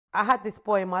I had this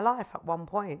boy in my life at one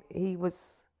point. He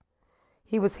was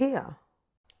here.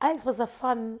 Alex was a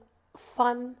fun,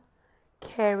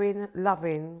 caring,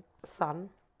 loving son.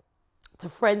 To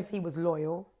friends, he was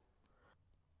loyal.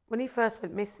 When he first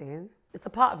went missing, it's a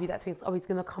part of you that thinks, oh, he's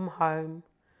going to come home.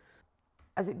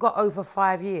 As it got over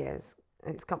 5 years,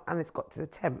 and it's got to the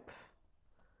 10th,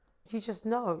 you just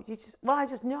know. I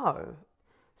just know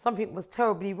something was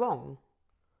terribly wrong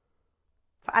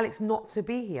for Alex not to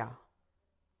be here.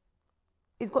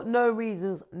 He's got no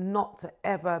reasons not to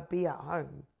ever be at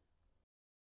home.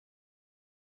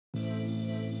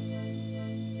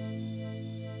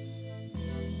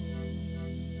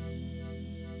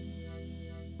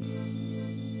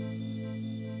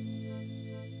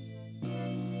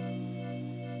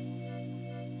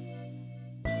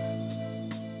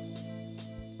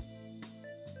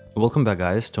 Welcome back,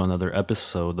 guys, to another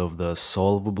episode of the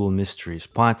Solvable Mysteries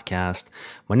podcast.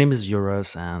 My name is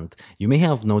Juras, and you may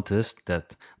have noticed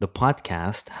that the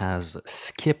podcast has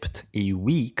skipped a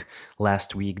week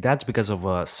last week. That's because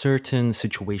of certain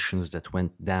situations that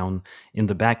went down in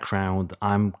the background.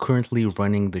 I'm currently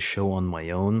running the show on my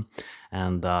own,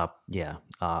 and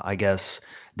I guess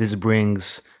this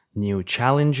brings new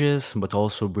challenges, but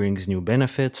also brings new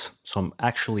benefits. So I'm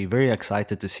actually very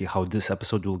excited to see how this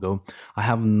episode will go. I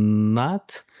don't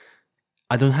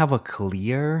have a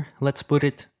clear, let's put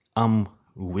it,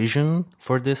 vision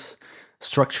for this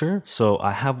structure. So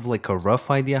I have like a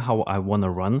rough idea how I want to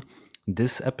run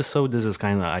this episode. This is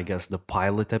kind of, I guess, the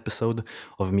pilot episode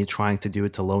of me trying to do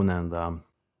it alone. And I'm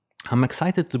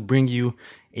excited to bring you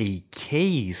a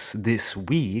case this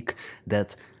week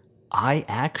that I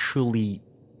actually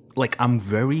I'm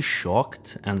very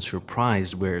shocked and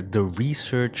surprised where the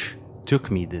research took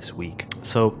me this week.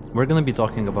 So we're going to be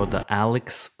talking about the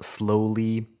Alex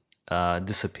Sloley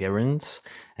disappearance.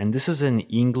 And this is an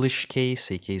English case,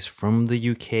 a case from the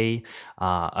UK.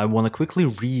 I want to quickly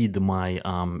read my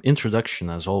introduction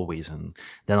as always, and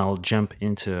then I'll jump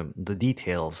into the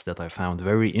details that I found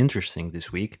very interesting this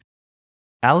week.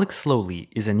 Alex Sloley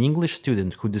is an English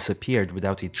student who disappeared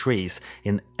without a trace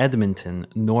in Edmonton,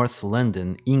 North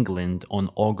London, England on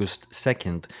August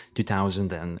 2nd,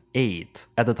 2008.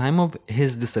 At the time of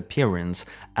his disappearance,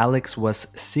 Alex was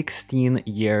 16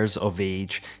 years of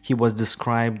age. He was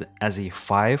described as a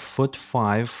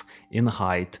 5'5" in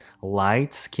height,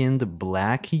 light-skinned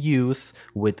black youth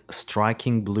with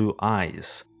striking blue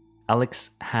eyes. Alex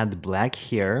had black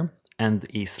hair and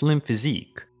a slim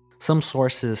physique. Some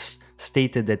sources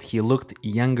stated that he looked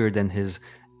younger than his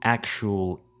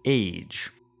actual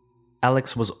age.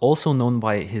 Alex was also known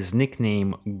by his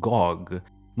nickname Gog,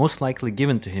 most likely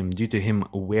given to him due to him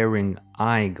wearing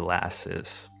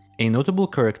eyeglasses. A notable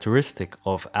characteristic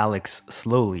of Alex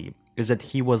Sloley is that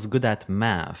he was good at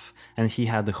math and he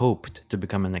had hoped to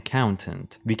become an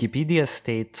accountant. Wikipedia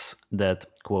states that,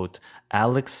 quote,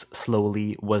 Alex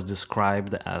Sloley was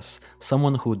described as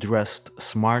someone who dressed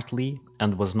smartly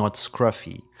and was not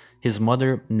scruffy. His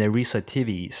mother, Nerissa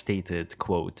Tivy, stated,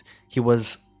 quote, he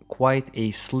was quite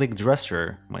a slick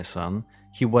dresser, my son.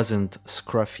 He wasn't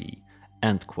scruffy,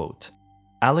 end quote.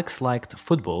 Alex liked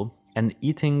football and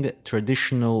eating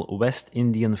traditional West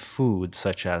Indian food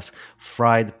such as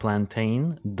fried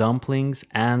plantain, dumplings,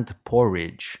 and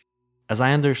porridge. As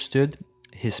I understood,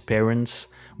 his parents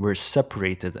were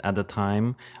separated at the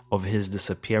time of his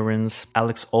disappearance.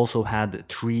 Alex also had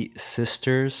 3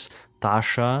 sisters,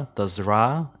 Tasha,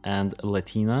 Tazra, and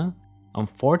Latina.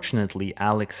 Unfortunately,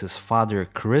 Alex's father,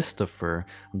 Christopher,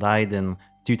 died in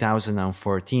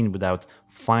 2014 without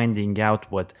finding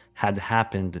out what had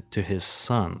happened to his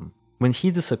son. When he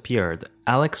disappeared,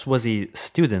 Alex was a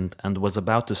student and was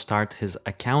about to start his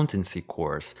accountancy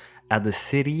course at the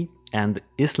City and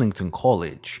Islington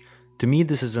College. To me,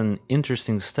 this is an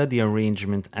interesting study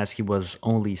arrangement as he was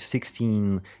only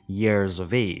 16 years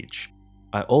of age.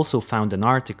 I also found an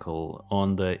article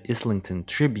on the Islington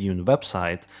Tribune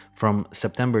website from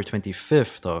September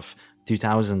 25th of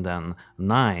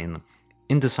 2009.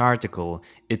 In this article,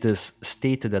 it is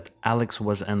stated that Alex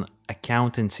was an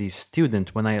accountancy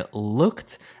student. When I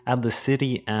looked at the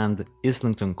City and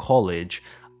Islington College,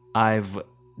 I've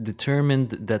determined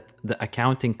that the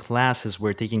accounting classes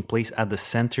were taking place at the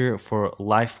Center for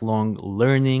Lifelong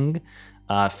Learning,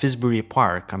 Fisbury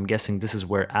Park. I'm guessing this is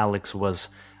where Alex was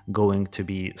going to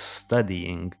be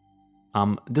studying.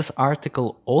 This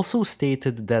article also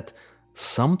stated that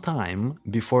sometime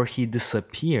before he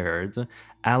disappeared,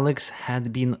 Alex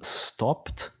had been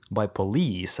stopped by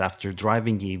police after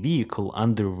driving a vehicle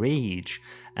underage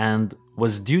and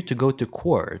was due to go to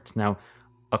court. Now,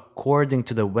 according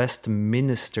to the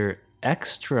Westminster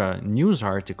Extra news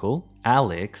article,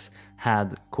 Alex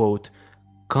had, quote,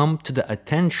 come to the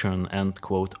attention, end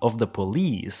quote, of the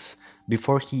police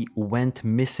before he went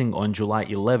missing on July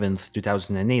 11th,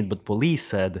 2008, but police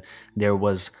said there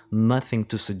was nothing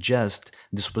to suggest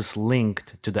this was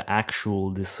linked to the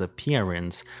actual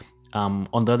disappearance.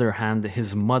 On the other hand,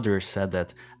 his mother said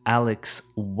that Alex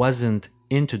wasn't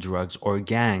into drugs or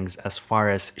gangs as far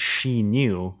as she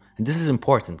knew. And this is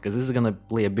important because this is going to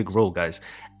play a big role, guys.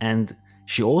 And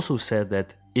she also said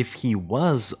that if he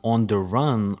was on the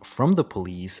run from the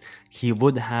police, he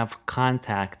would have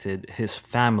contacted his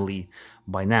family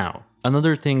by now.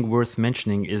 Another thing worth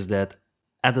mentioning is that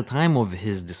at the time of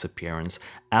his disappearance,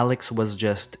 Alex was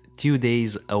just 2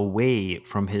 days away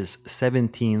from his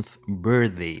 17th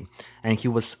birthday, and he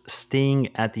was staying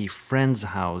at a friend's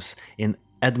house in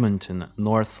Edmonton,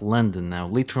 North London. Now,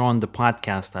 later on the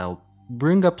podcast, I'll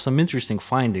bring up some interesting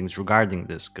findings regarding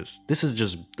this, because this is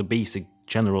just the basic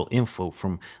general info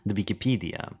from the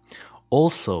Wikipedia.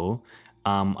 Also,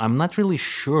 I'm not really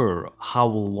sure how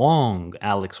long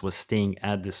Alex was staying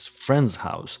at this friend's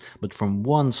house, but from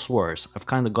one source, I've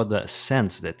kind of got the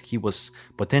sense that he was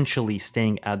potentially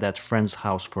staying at that friend's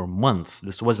house for months.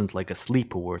 This wasn't like a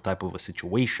sleepover type of a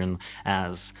situation,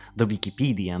 as the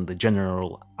Wikipedia and the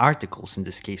general articles in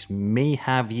this case may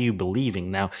have you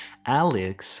believing. Now,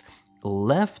 Alex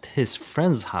left his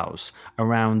friend's house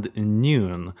around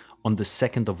noon on the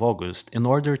 2nd of August in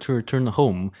order to return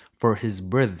home for his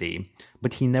birthday,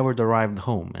 but he never arrived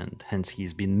home, and hence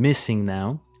he's been missing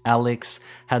now. Alex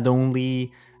had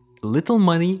only little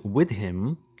money with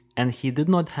him, and he did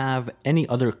not have any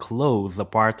other clothes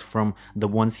apart from the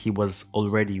ones he was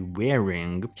already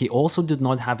wearing. He also did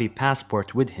not have a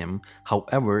passport with him.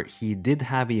 However, he did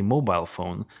have a mobile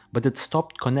phone, but it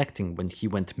stopped connecting when he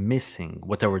went missing,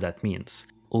 whatever that means.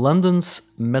 London's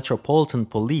Metropolitan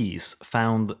Police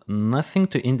found nothing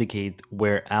to indicate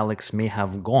where Alex may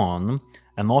have gone.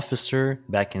 An officer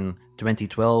back in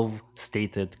 2012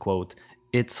 stated, quote,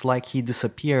 "It's like he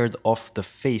disappeared off the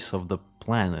face of the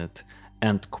planet."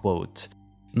 End quote.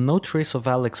 No trace of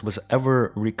Alex was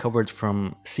ever recovered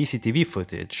from CCTV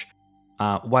footage.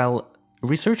 While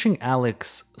researching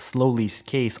Alex Sloley's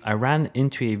case, I ran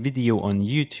into a video on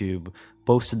YouTube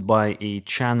posted by a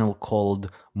channel called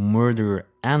Murder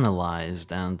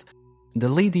Analyzed, and the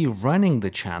lady running the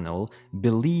channel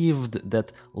believed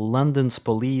that London's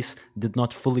police did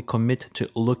not fully commit to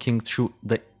looking through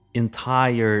the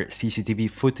entire CCTV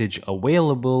footage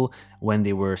available when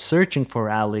they were searching for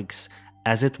Alex,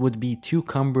 as it would be too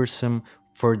cumbersome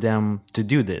for them to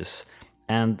do this.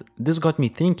 And this got me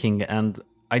thinking, and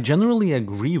I generally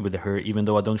agree with her, even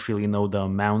though I don't really know the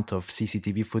amount of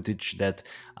CCTV footage that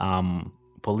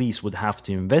police would have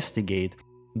to investigate.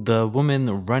 The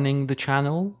woman running the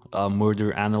channel,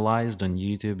 Murder Analyzed on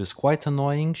YouTube, is quite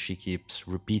annoying. She keeps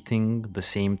repeating the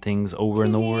same things over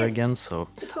and over again, so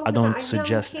I don't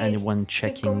suggest anyone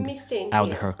checking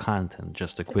out her content.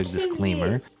 Just a quick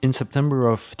disclaimer. In September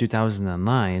of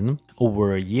 2009,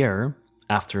 over a year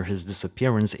after his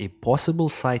disappearance, a possible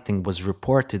sighting was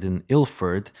reported in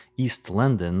Ilford, East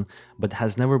London, but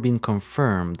has never been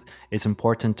confirmed. It's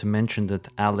important to mention that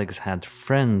Alex had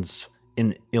friends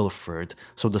in Ilford,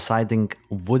 so the sighting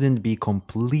wouldn't be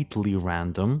completely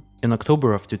random. In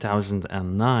October of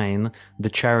 2009, the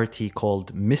charity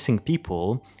called Missing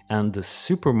People and the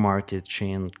supermarket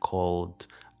chain called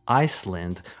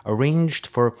Iceland arranged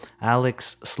for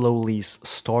Alex Sloley's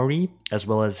story as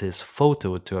well as his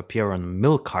photo to appear on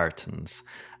milk cartons.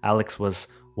 Alex was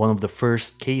one of the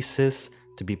first cases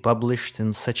to be published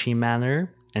in such a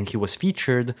manner, and he was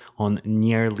featured on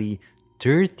nearly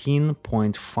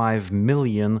 13.5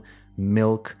 million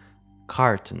milk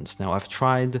cartons. Now, I've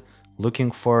tried looking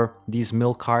for these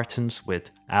milk cartons with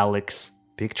Alex's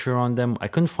picture on them. I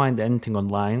couldn't find anything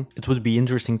online. It would be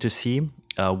interesting to see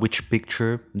which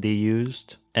picture they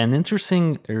used. An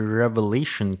interesting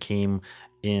revelation came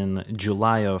in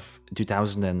July of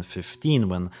 2015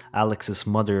 when Alex's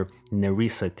mother,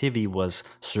 Nerissa Tivi, was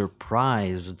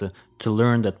surprised to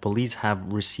learn that police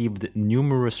have received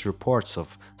numerous reports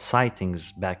of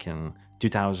sightings back in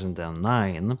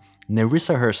 2009.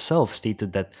 Nerissa herself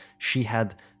stated that she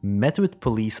had met with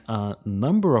police a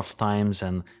number of times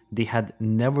and they had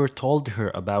never told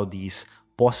her about these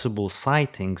possible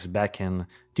sightings back in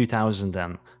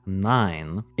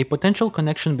 2009. A potential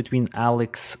connection between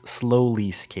Alex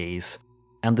Sloley's case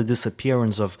and the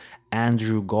disappearance of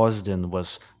Andrew Gosden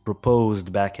was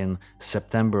proposed back in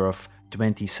September of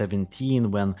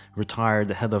 2017 when retired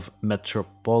head of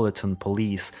Metropolitan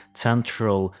Police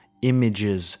Central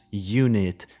Images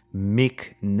Unit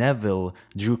Mick Neville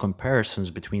drew comparisons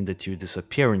between the two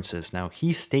disappearances. Now,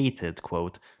 he stated,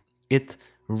 quote, "It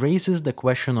raises the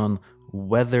question on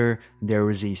whether there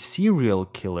is a serial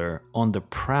killer on the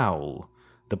prowl.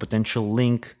 The potential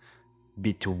link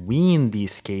between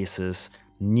these cases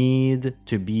need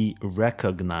to be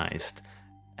recognized.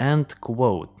 End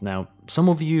quote. Now, some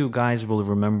of you guys will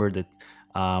remember that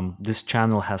this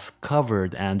channel has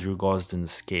covered Andrew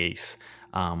Gosden's case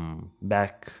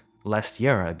back last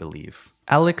year, I believe.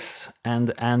 Alex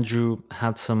and Andrew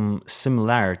had some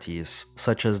similarities,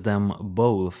 such as them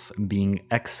both being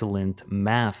excellent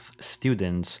math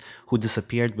students who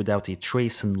disappeared without a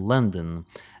trace in London.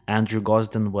 Andrew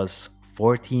Gosden was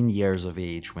 14 years of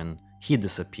age when he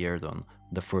disappeared on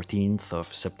the 14th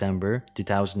of September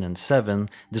 2007.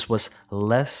 This was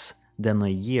less than a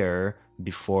year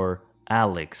before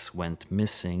Alex went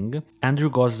missing. Andrew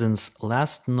Gosden's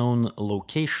last known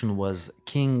location was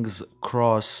King's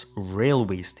Cross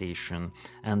railway station,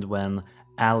 and when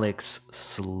Alex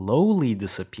slowly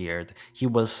disappeared, he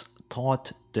was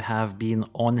thought to have been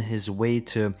on his way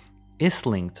to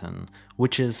Islington,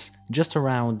 which is just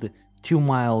around 2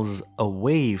 miles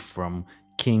away from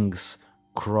King's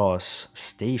Cross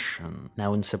station.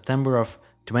 Now, in September of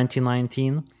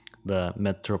 2019, the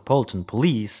Metropolitan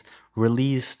Police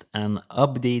released an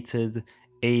updated,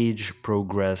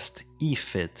 age-progressed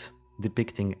e-fit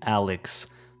depicting Alex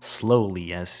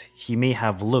Sloley as he may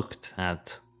have looked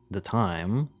at the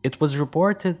time. It was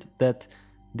reported that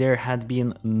there had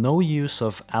been no use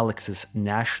of Alex's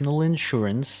national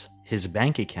insurance, his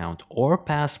bank account, or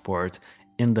passport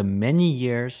in the many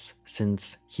years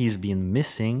since he's been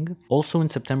missing. Also in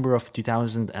September of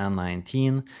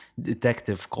 2019,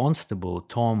 Detective Constable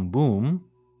Tom Boom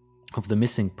of the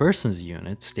Missing Persons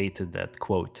Unit stated that,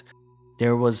 quote,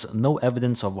 "There was no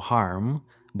evidence of harm,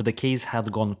 but the case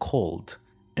had gone cold,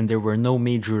 and there were no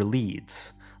major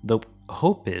leads. The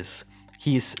hope is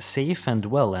he is safe and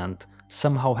well and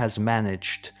somehow has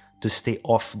managed to stay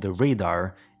off the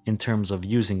radar in terms of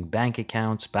using bank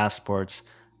accounts, passports,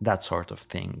 that sort of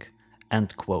thing."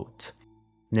 End quote.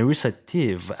 Nerissa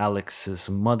Tiv, Alex's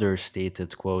mother,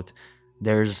 stated, quote,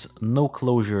 "There's no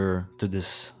closure to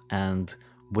this, and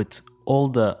with all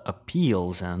the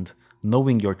appeals and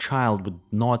knowing your child would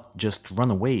not just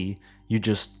run away, you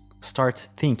just start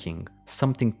thinking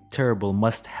something terrible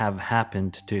must have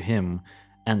happened to him."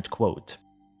 End quote.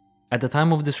 At the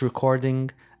time of this recording,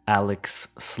 Alex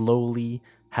Sloley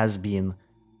has been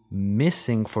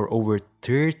missing for over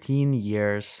 13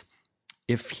 years.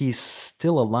 If he's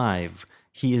still alive,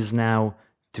 he is now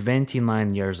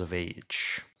 29 years of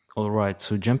age. Alright,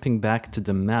 so jumping back to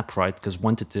the map, right, because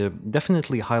wanted to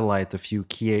definitely highlight a few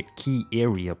key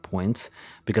area points,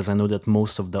 because I know that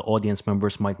most of the audience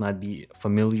members might not be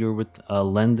familiar with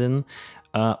London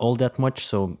all that much,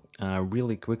 so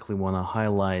really quickly want to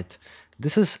highlight,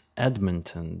 this is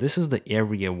Edmonton. This is the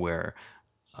area where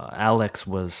Alex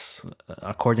was,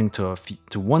 according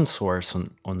to one source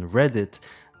on Reddit,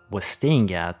 was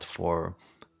staying at for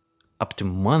up to a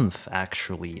month,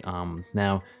 actually.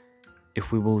 Now,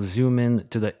 if we will zoom in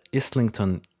to the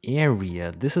Islington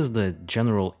area, this is the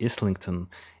general Islington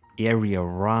area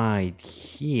right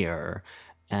here.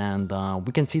 And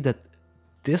we can see that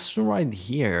this right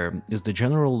here is the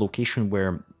general location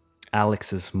where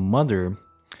Alex's mother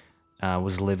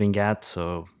was living at.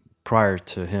 So prior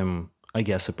to him, I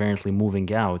guess, apparently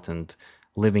moving out and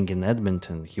living in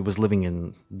Edmonton, he was living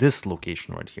in this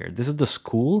location right here. This is the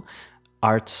school,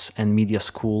 Arts and Media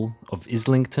School of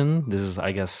Islington. This is,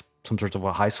 I guess, some sort of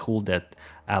a high school that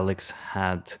Alex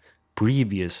had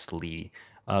previously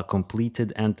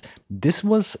completed. And this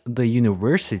was the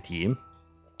university,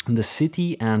 the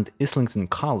City and Islington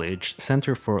College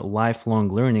Center for Lifelong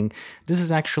Learning. This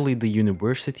is actually the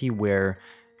university where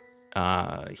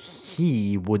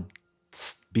he would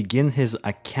begin his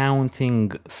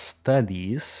accounting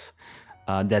studies.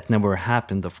 That never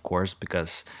happened, of course,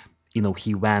 because, you know,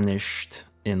 he vanished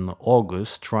in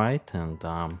August, right? And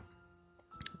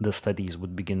the studies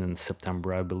would begin in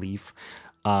September, I believe.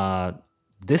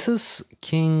 This is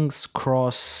King's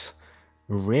Cross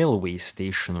railway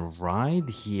station right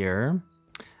here.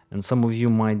 And some of you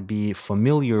might be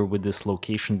familiar with this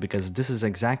location because this is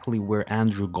exactly where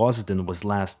Andrew Gosden was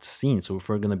last seen. So if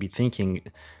we're going to be thinking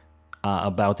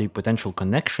about a potential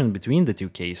connection between the two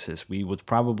cases, we would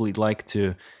probably like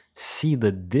to see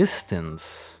the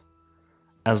distance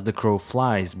as the crow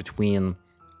flies between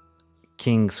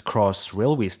King's Cross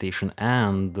railway station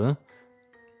and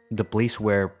the place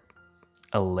where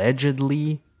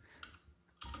allegedly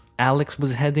Alex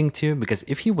was heading to. Because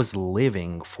if he was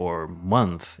living for a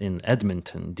month in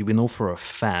Edmonton, do we know for a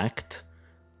fact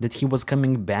that he was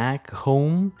coming back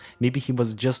home? Maybe he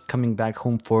was just coming back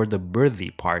home for the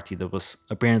birthday party that was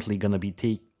apparently gonna be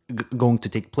going to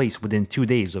take place within 2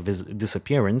 days of his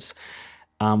disappearance.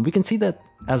 We can see that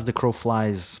as the crow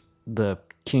flies, the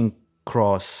King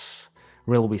Cross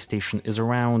railway station is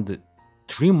around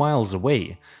 3 miles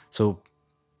away, so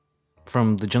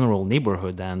from the general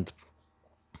neighborhood, and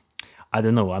I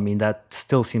don't know, I mean, that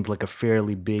still seems like a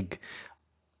fairly big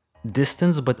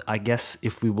distance, but I guess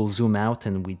if we will zoom out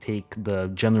and we take the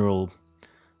general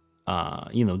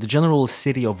the general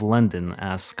city of London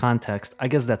as context, I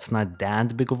guess that's not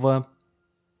that big of a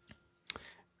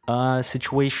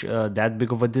situation, that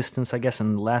big of a distance, I guess.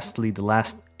 And lastly, the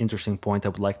last interesting point I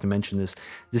would like to mention is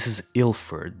this is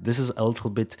Ilford. This is a little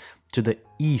bit to the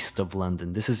east of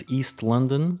London. This is East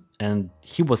London, and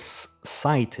he was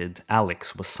sighted,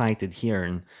 Alex was sighted here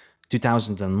in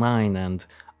 2009, and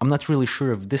I'm not really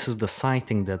sure if this is the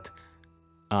sighting that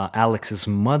Alex's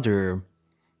mother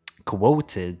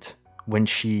quoted when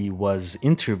she was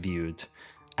interviewed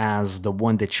as the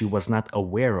one that she was not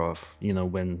aware of,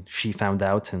 when she found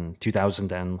out in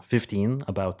 2015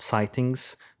 about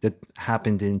sightings that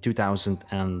happened in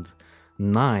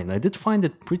 2009. I did find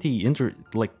it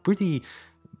pretty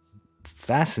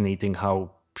fascinating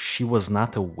how she was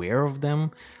not aware of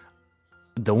them.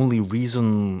 The only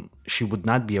reason she would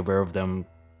not be aware of them,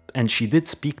 and she did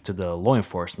speak to the law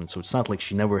enforcement, so it's not like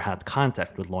she never had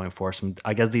contact with law enforcement.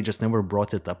 I guess they just never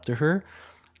brought it up to her.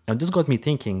 Now, this got me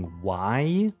thinking,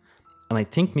 why? And I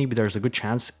think maybe there's a good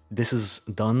chance this is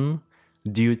done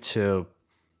due to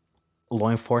law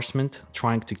enforcement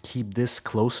trying to keep this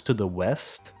close to the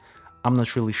West. I'm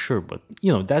not really sure, but,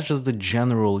 that's just the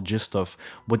general gist of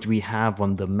what we have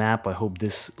on the map. I hope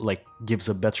this, gives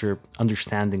a better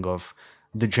understanding of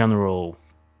the general,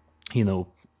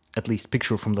 at least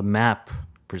picture from the map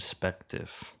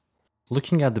perspective.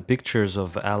 Looking at the pictures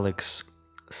of Alex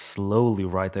slowly,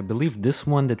 right, I believe this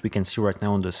one that we can see right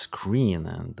now on the screen,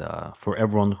 and for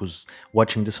everyone who's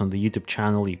watching this on the YouTube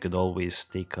channel, you could always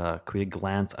take a quick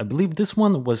glance. I believe this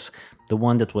one was the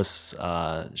one that was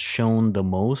shown the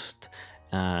most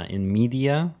in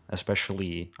media,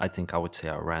 especially, I think I would say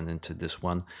I ran into this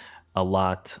one a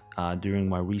lot during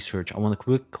my research. I want to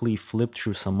quickly flip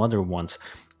through some other ones.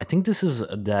 I think this is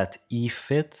that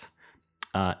E-Fit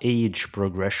age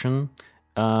progression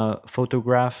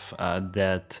photograph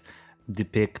that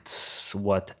depicts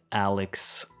what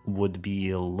Alex would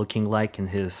be looking like in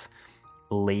his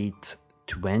late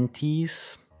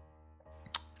 20s.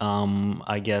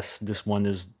 I guess this one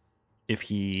is if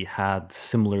he had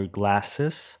similar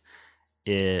glasses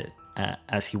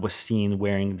as he was seen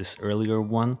wearing this earlier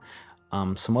one.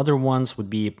 Some other ones would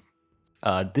be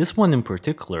this one in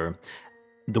particular.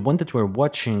 The one that we're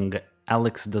watching,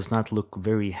 Alex does not look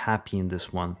very happy in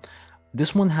this one.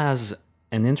 This one has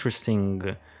an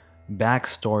interesting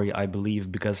backstory, I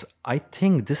believe, because I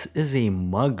think this is a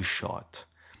mugshot.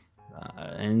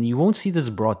 And you won't see this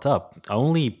brought up. I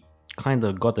only kind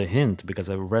of got a hint because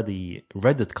I read the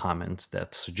Reddit comment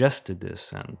that suggested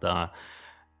this, and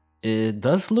it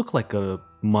does look like a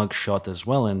mugshot as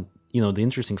well. And, the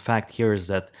interesting fact here is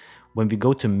that when we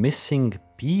go to missing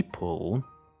people,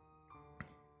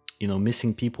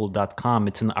 missingpeople.com,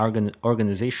 it's an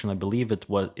organization, I believe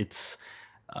it's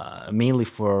mainly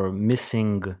for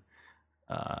missing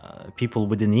people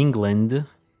within England.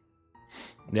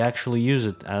 They actually use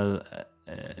it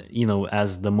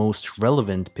as the most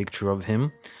relevant picture of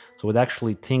him. So I would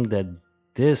actually think that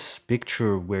this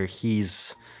picture where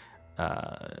he's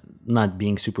not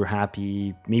being super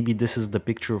happy, maybe this is the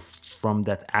picture from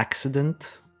that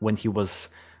accident when he was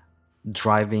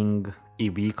driving a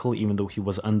vehicle even though he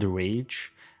was underage.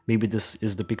 Maybe this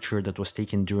is the picture that was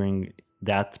taken during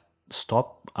that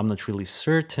stop. I'm not really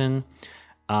certain,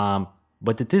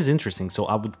 but it is interesting. So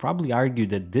I would probably argue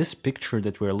that this picture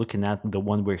that we're looking at, the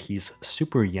one where he's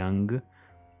super young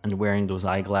and wearing those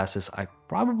eyeglasses, I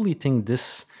probably think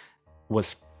this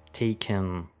was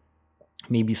taken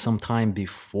maybe sometime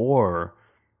before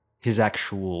his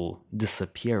actual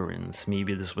disappearance.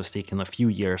 Maybe this was taken a few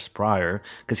years prior,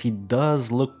 because he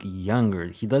does look younger.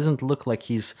 He doesn't look like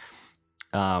he's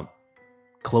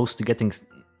close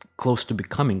to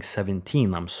becoming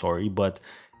 17, I'm sorry, but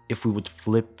if we would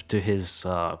flip to his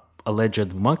alleged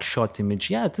mugshot image,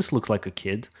 yeah, this looks like a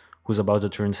kid who's about to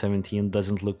turn 17,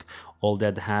 doesn't look all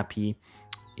that happy.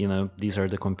 These are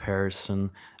the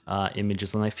comparison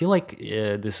images, and I feel like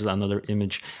this is another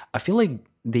image. I feel like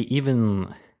they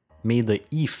even made the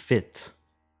E-Fit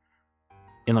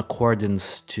in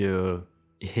accordance to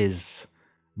his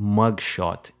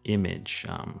mugshot image.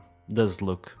 Does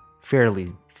look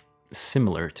fairly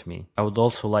similar to me. I would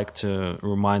also like to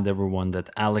remind everyone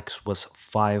that Alex was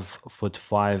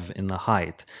 5'5" in the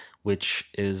height, which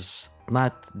is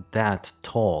not that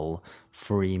tall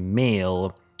for a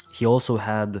male. He also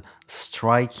had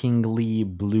strikingly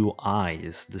blue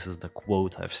eyes. This is the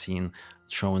quote I've seen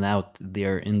thrown out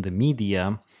there in the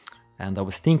media. And I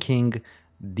was thinking,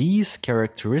 these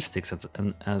characteristics,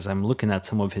 as I'm looking at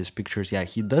some of his pictures, yeah,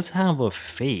 he does have a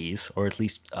face, or at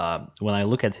least when I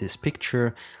look at his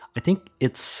picture, I think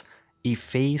it's a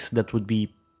face that would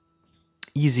be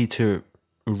easy to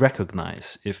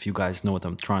recognize, if you guys know what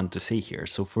I'm trying to say here.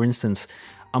 So for instance,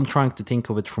 I'm trying to think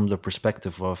of it from the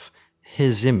perspective of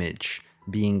his image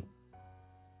being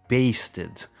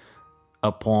pasted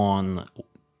upon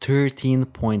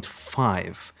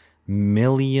 13.5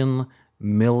 million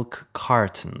milk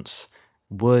cartons.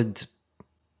 Would,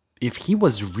 if he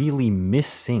was really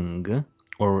missing,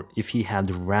 or if he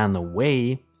had ran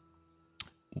away,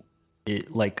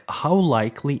 like, how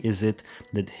likely is it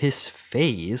that his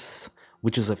face,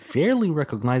 which is a fairly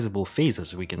recognizable face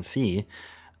as we can see,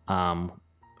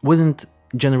 wouldn't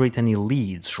generate any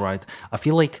leads, right? I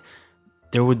feel like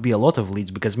there would be a lot of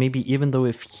leads, because maybe even though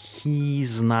if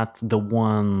he's not the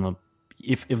one,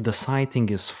 if the sighting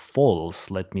is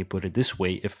false, let me put it this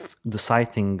way, if the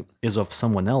sighting is of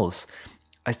someone else,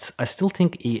 I still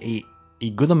think a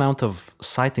good amount of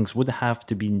sightings would have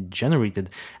to be generated.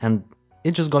 And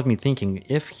it just got me thinking,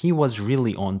 if he was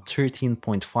really on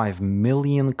 13.5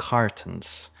 million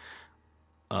cartons,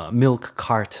 milk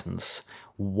cartons,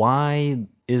 why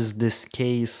is this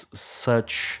case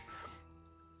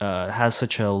has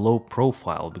such a low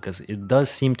profile? Because it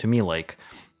does seem to me like,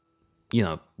 you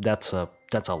know, that's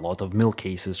a lot of milk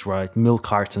cases, right? Milk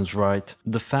cartons, right?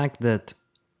 The fact that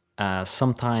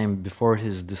sometime before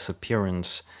his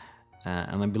disappearance,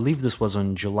 and I believe this was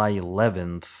on July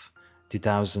 11th,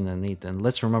 2008, and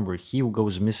let's remember, he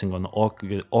goes missing on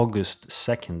August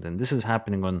 2nd, and this is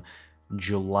happening on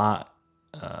July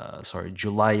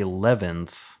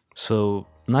 11th. So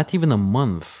not even a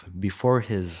month before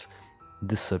his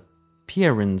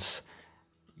disappearance,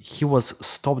 he was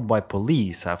stopped by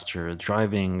police after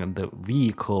driving the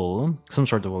vehicle, some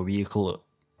sort of a vehicle,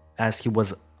 as he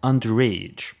was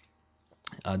underage.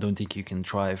 I don't think you can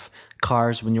drive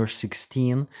cars when you're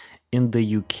 16 in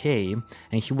the UK,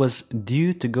 and he was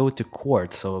due to go to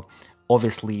court. So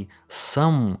obviously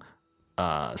some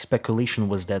speculation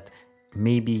was that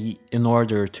maybe in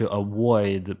order to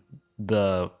avoid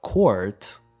the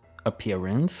court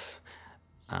appearance,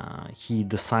 he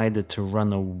decided to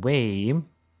run away.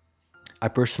 I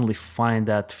personally find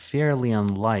that fairly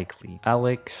unlikely.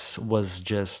 Alex was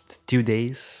just 2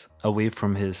 days away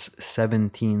from his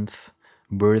 17th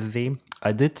birthday.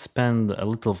 I did spend a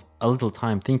little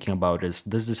time thinking about this.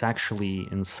 Does this actually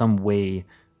in some way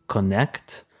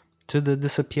connect to the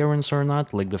disappearance or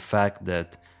not? Like the fact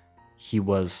that he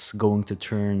was going to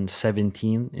turn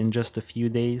 17 in just a few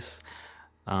days?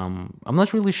 I'm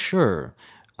not really sure.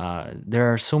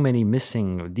 There are so many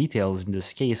missing details in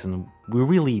this case, and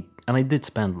I did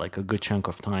spend like a good chunk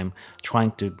of time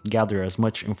trying to gather as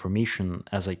much information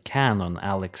as I can on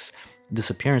Alex's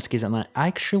disappearance case, and I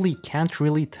actually can't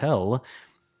really tell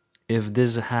if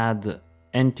this had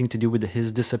anything to do with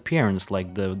his disappearance,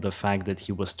 like the fact that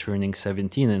he was turning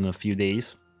 17 in a few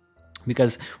days,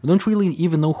 because we don't really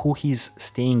even know who he's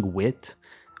staying with,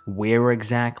 where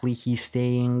exactly he's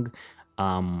staying,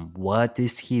 what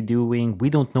is he doing. We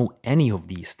don't know any of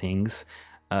these things.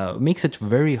 Makes it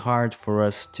very hard for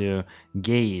us to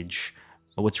gauge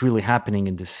what's really happening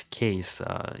in this case.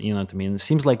 You know what I mean? It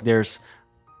seems like there's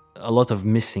a lot of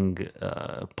missing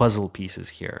puzzle pieces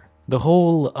here. The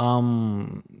whole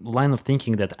line of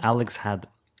thinking that Alex had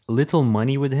little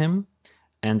money with him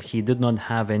and he did not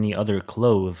have any other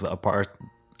clothes apart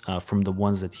from the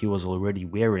ones that he was already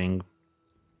wearing,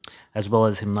 as well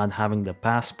as him not having the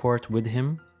passport with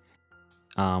him,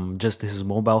 just his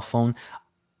mobile phone.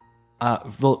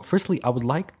 Well, firstly,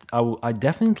 I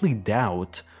definitely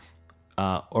doubt,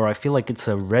 or I feel like it's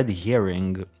a red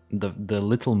herring, the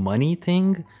little money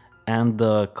thing and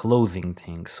the clothing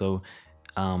thing. So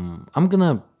I'm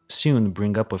gonna soon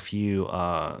bring up a few,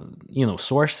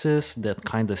 sources that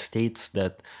kind of states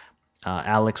that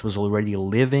Alex was already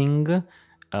living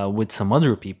with some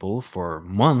other people for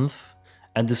months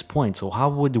at this point. So how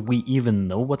would we even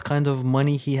know what kind of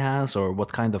money he has or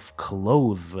what kind of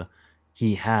clothes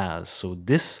he has? So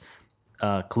this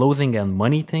clothing and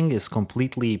money thing is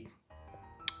completely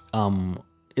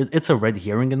it's a red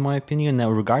herring in my opinion. Now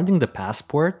regarding the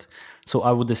passport, so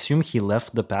I would assume he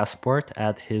left the passport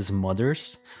at his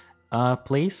mother's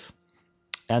place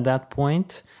at that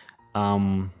point.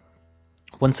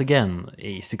 Once again,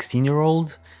 a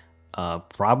 16-year-old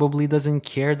probably doesn't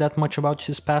care that much about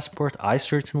his passport. I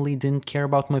certainly didn't care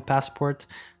about my passport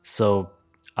So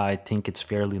I think it's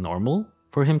fairly normal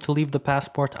for him to leave the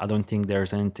passport. I don't think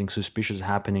there's anything suspicious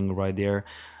happening right there.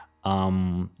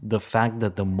 The fact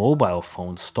that the mobile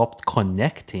phone stopped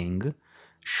connecting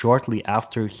shortly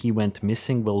after he went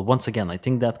missing, well, once again, I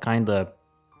think that kind of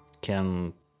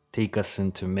can take us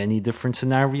into many different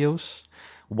scenarios.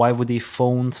 Why would a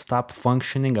phone stop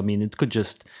functioning? I mean, it could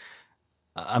just,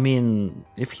 I mean,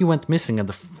 if he went missing and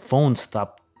the phone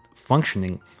stopped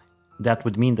functioning, that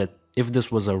would mean that if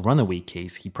this was a runaway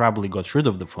case, he probably got rid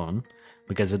of the phone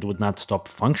because it would not stop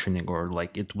functioning, or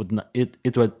like it would not,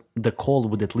 it would, the call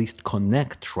would at least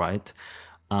connect, right?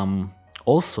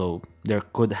 Also, there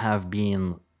could have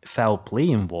been foul play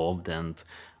involved and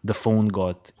the phone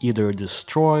got either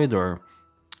destroyed or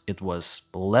it was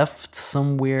left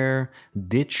somewhere,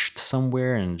 ditched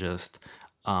somewhere, and just,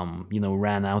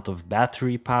 ran out of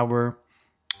battery power.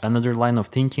 Another line of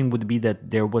thinking would be that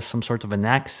there was some sort of an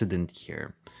accident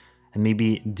here. And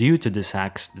maybe due to this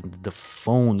accident, the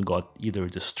phone got either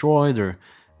destroyed or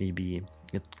maybe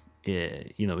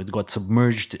it got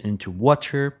submerged into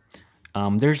water.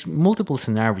 There's multiple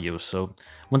scenarios. So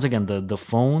once again, the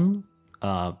phone,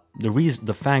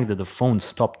 the fact that the phone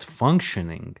stopped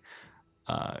functioning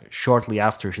shortly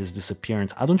after his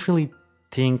disappearance, I don't really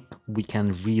think we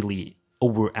can really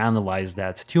overanalyze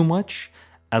that too much,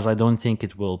 as I don't think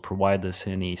it will provide us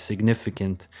any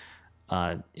significant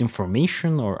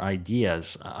information or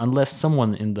ideas, unless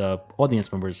someone in the audience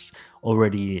members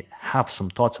already have some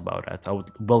thoughts about it. I would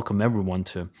welcome everyone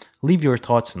to leave your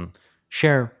thoughts and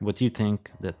share what you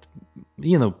think, that,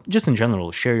 just in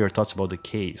general, share your thoughts about the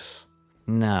case.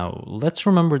 Now, let's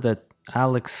remember that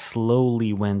Alex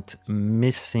slowly went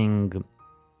missing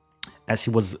as he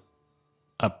was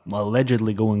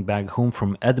allegedly going back home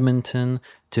from Edmonton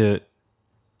to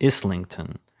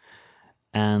Islington.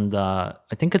 And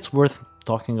I think it's worth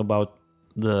talking about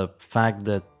the fact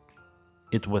that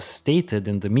it was stated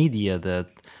in the media that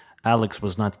Alex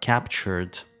was not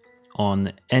captured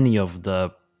on any of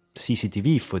the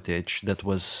CCTV footage that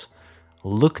was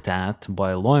looked at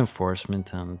by law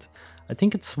enforcement. And I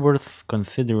think it's worth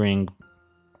considering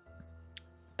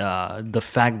the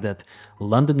fact that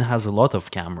London has a lot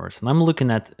of cameras. And I'm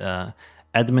looking at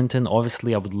Edmonton.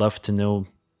 Obviously, I would love to know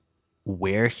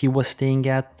where he was staying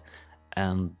at,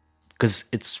 and because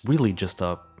it's really just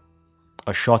a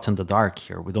shot in the dark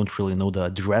here. We don't really know the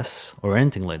address or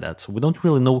anything like that, so we don't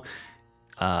really know.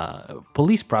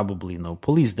 Police probably know,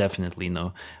 police definitely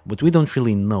know, but we don't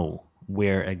really know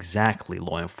where exactly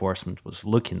law enforcement was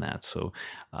looking at. So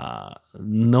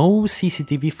no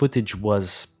CCTV footage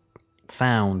was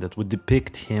found that would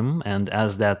depict him, and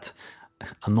as that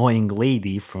annoying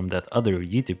lady from that other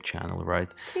YouTube channel,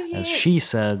 right? As she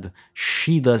said,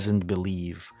 she doesn't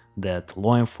believe that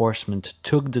law enforcement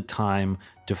took the time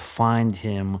to find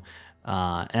him.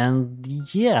 And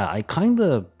yeah, I kind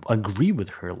of agree with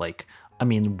her. Like, I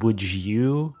mean, would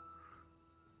you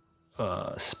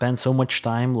spend so much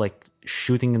time like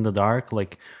shooting in the dark?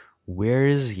 Like, where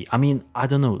is he? I mean, I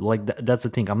don't know. Like, that's the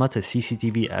thing. I'm not a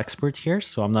CCTV expert here,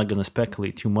 so I'm not going to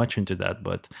speculate too much into that.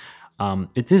 But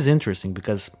it is interesting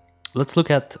because let's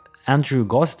look at Andrew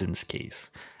Gosden's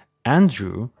case.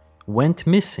 Andrew went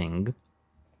missing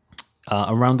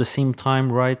around the same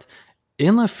time, right?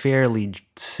 In a fairly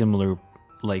similar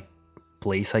like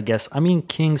place, I guess. I mean,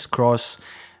 King's Cross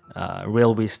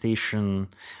railway station.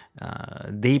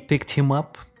 They picked him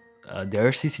up.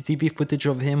 There's CCTV footage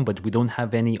of him, but we don't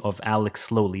have any of Alex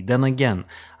Sloley. Then again,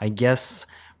 I guess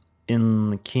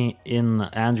in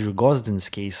Andrew Gosden's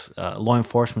case, law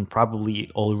enforcement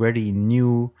probably already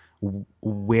knew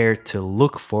where to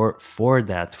look for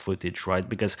that footage, right?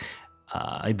 Because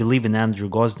I believe in Andrew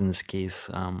Gosden's case,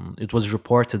 it was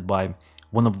reported by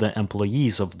one of the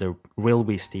employees of the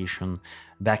railway station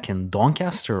back in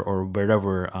Doncaster or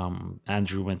wherever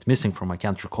Andrew went missing from. I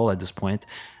can't recall at this point.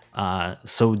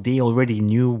 So they already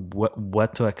knew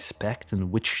what to expect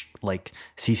and which like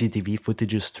CCTV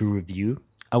footages to review,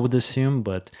 I would assume.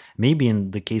 But maybe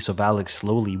in the case of Alex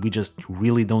Sloley, we just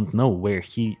really don't know where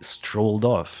he strolled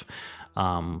off.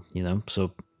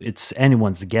 So it's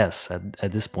anyone's guess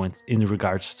at this point in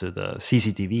regards to the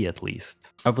CCTV, at least.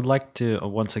 I would like to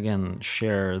once again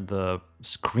share the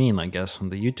screen, I guess, on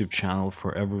the YouTube channel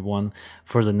for everyone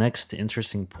for the next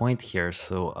interesting point here.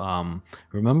 So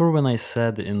remember when I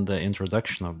said in the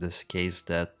introduction of this case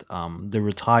that the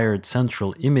retired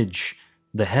central image,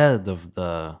 the head of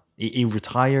a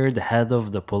retired head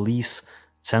of the police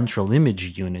central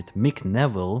image unit, Mick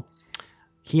Neville,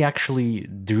 he actually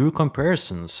drew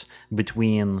comparisons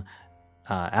between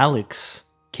Alex's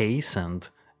case and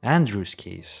Andrew's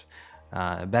case.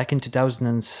 Back in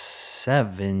 2006,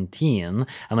 2017,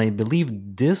 and I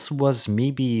believe this was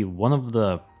maybe one of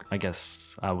the, I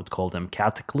guess I would call them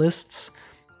catalysts,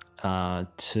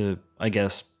 to, I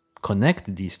guess,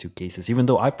 connect these two cases, even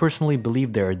though I personally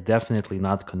believe they're definitely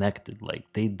not connected. Like,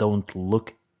 they don't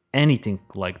look anything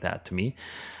like that to me.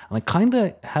 And I kind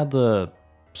of had a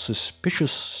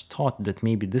suspicious thought that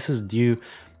maybe this is due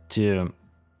to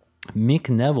Mick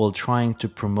Neville trying to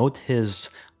promote his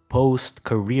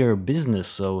post-career business.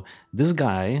 So this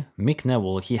guy, Mick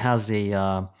Neville, he has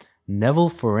a Neville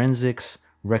Forensics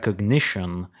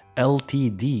Recognition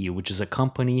Ltd, which is a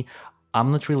company. I'm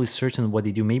not really certain what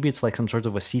they do. Maybe it's like some sort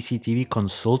of a CCTV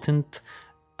consultant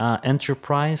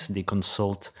enterprise. They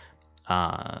consult,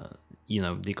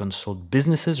 they consult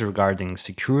businesses regarding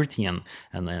security and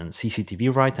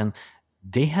CCTV, right? And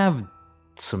they have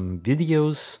some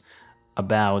videos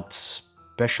about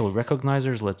special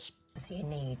recognizers. Let's You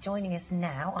need. Joining us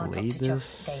now are play Dr.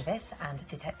 this. Josh Davis and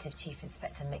Detective Chief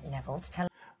Inspector Mick Neville to tell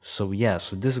So yeah,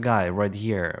 so this guy right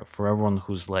here, for everyone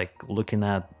who's like looking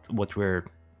at what we're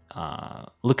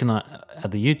looking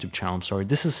at the YouTube channel, I'm sorry,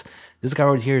 this guy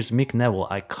right here is Mick Neville.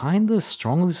 I kind of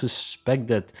strongly suspect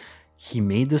that he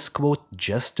made this quote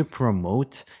just to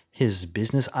promote his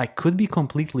business. I could be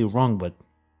completely wrong, but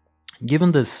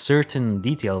given the certain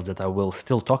details that I will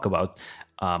still talk about,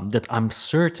 that I'm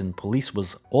certain police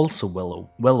was also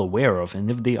well aware of, and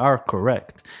if they are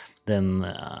correct, then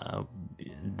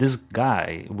this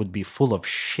guy would be full of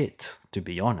shit, to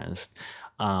be honest.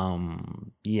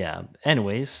 Yeah,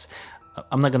 anyways,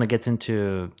 I'm not gonna get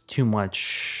into too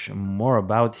much more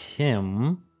about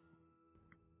him,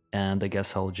 and I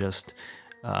guess I'll just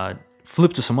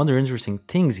flip to some other interesting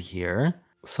things here.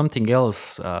 Something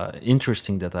else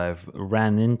interesting that I've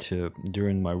ran into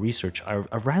during my research,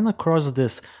 I ran across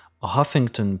this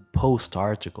Huffington Post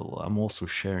article. I'm also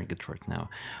sharing it right now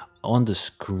on the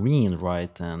screen,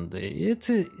 right? And it's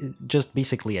just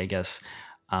basically, I guess,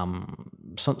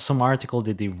 some article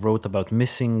that they wrote about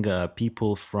missing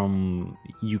people from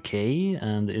UK,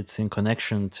 and it's in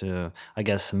connection to, I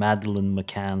guess, Madeleine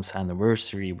McCann's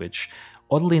anniversary, which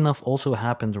oddly enough also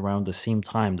happened around the same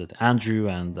time that Andrew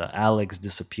and Alex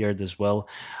disappeared as well.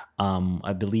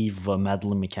 I believe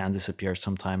Madeleine McCann disappeared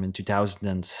sometime in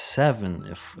 2007,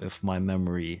 if my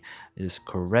memory is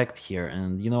correct here.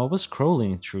 And, I was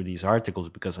scrolling through these articles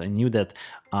because I knew that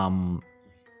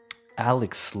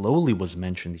Alex Sloley was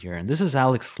mentioned here, and this is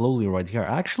Alex Sloley right here.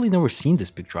 I actually never seen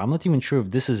this picture. I'm not even sure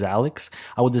if this is Alex.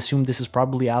 I would assume this is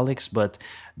probably Alex, but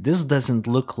this doesn't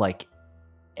look like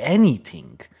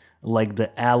anything like the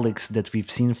Alex that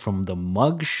we've seen from the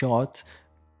mugshot.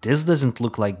 This doesn't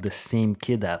look like the same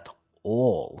kid at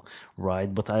all, right?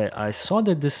 But I saw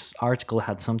that this article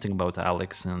had something about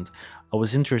Alex, and I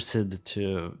was interested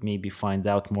to maybe find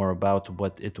out more about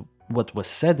what was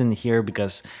said in here,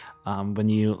 because when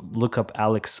you look up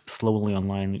Alex Sloley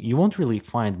online, you won't really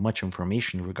find much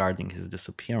information regarding his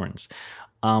disappearance.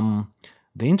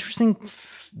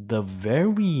 The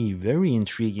very, very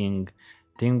intriguing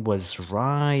thing was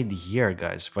right here,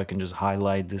 guys. If I can just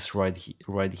highlight this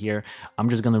right here, I'm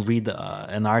just gonna read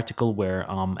an article where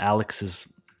I'm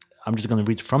just gonna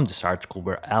read from this article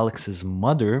where Alex's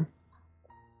mother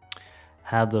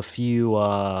had a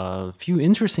few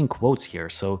interesting quotes here.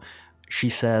 So she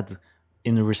said,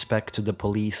 in respect to the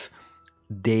police,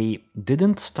 they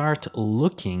didn't start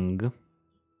looking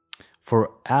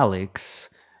for Alex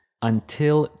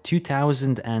until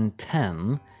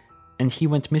 2010, and he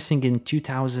went missing in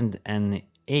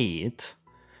 2008.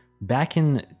 Back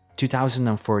in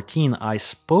 2014, I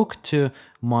spoke to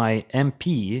my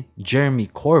MP, Jeremy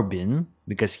Corbyn,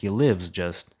 because he lives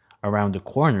just around the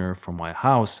corner from my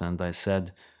house, and I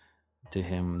said to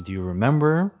him, "Do you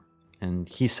remember?" And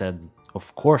he said,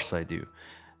 "Of course I do."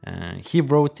 He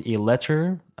wrote a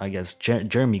letter, I guess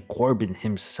Jeremy Corbyn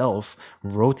himself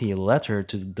wrote a letter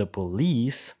to the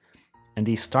police, and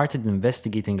they started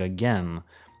investigating again.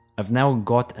 I've now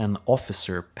got an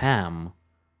officer, Pam,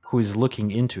 who is looking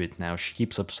into it now. She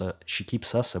keeps us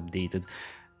updated.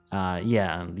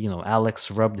 Yeah, and Alex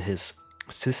rubbed his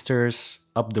sisters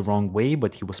up the wrong way,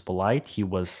 but he was polite. He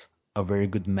was very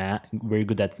good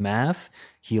at math.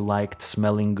 He liked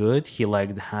smelling good. He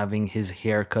liked having his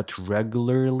hair cut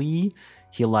regularly.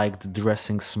 He liked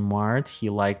dressing smart. He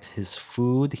liked his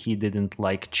food. He didn't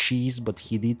like cheese, but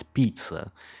he'd eat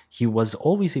pizza. He was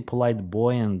always a polite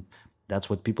boy, and that's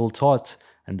what people thought,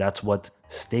 and that's what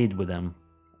stayed with him.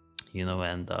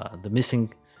 And the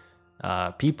missing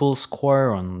people score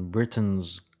on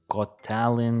Britain's Got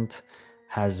Talent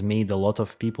has made a lot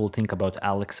of people think about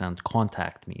Alex and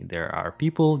contact me. There are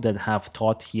people that have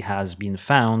thought he has been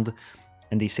found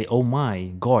and they say, oh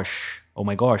my gosh,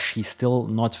 he's still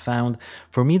not found.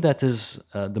 For me, that is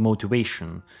the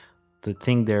motivation. The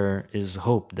thing there is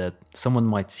hope that someone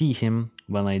might see him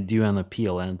when I do an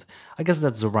appeal, and I guess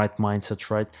that's the right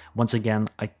mindset, right? Once again,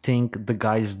 I think the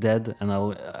guy's dead, and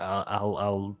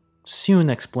I'll soon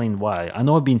explain why. I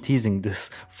know I've been teasing this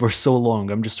for so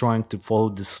long. I'm just trying to follow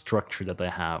the structure that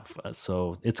I have.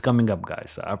 So it's coming up,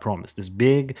 guys. I promise. This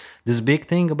big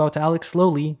thing about Alex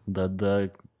Sloley,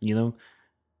 the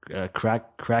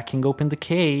cracking open the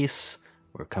case.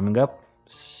 We're coming up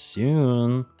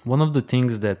soon. One of the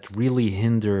things that really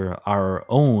hinder our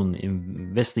own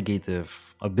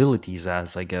investigative abilities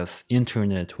as, I guess,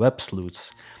 internet web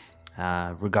sleuths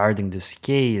regarding this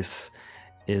case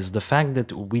is the fact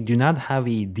that we do not have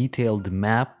a detailed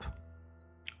map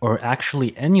or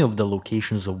actually any of the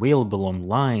locations available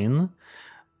online.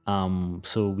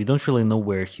 So we don't really know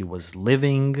where he was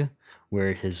living,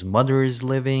 where his mother is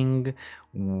living.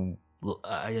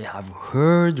 I have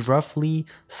heard roughly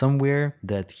somewhere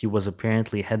that he was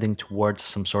apparently heading towards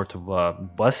some sort of a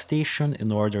bus station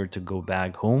in order to go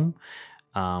back home.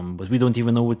 But we don't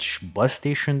even know which bus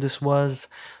station this was.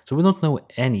 So we don't know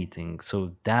anything.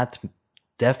 So that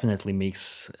definitely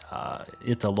makes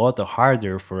it a lot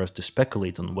harder for us to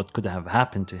speculate on what could have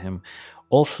happened to him.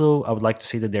 Also, I would like to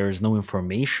say that there is no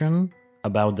information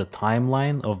about the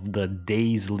timeline of the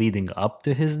days leading up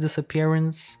to his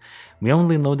disappearance. We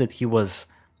only know that he was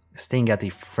staying at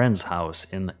a friend's house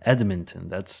in Edmonton.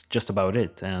 That's just about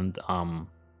it. And,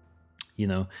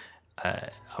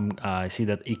 I see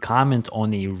that a comment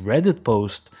on a Reddit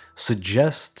post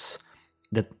suggests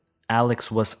that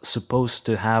Alex was supposed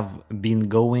to have been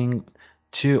going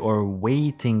to or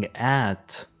waiting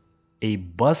at a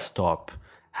bus stop,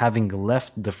 having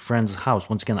left the friend's house.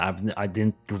 Once again, I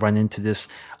didn't run into this.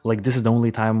 Like, this is the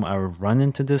only time I run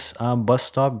into this bus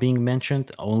stop being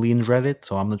mentioned, only in Reddit.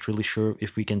 So I'm not really sure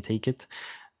if we can take it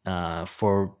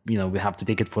we have to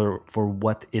take it for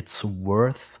what it's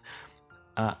worth,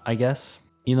 I guess.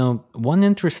 One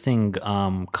interesting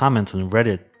comment on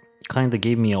Reddit kind of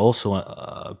gave me also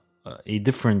a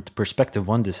different perspective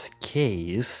on this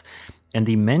case. And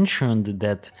they mentioned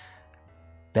that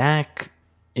back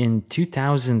in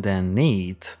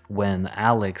 2008, when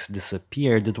Alex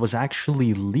disappeared, it was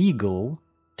actually legal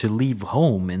to leave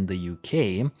home in the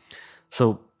UK.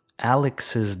 So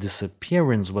Alex's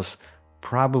disappearance was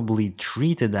probably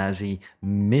treated as a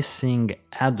missing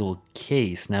adult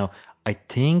case. Now, I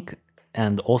think,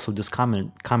 and also this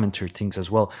commenter thinks as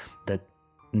well, that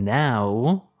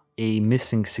now a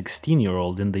missing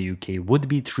 16-year-old in the UK would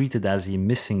be treated as a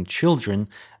missing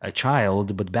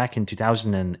child, but back in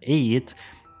 2008,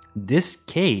 this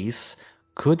case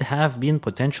could have been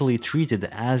potentially treated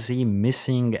as a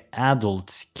missing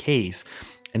adults case.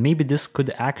 And maybe this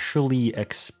could actually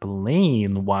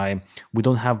explain why we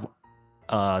don't have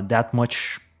that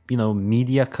much,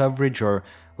 media coverage or,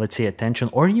 let's say, attention,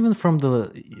 or even from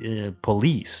the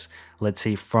police, let's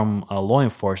say from law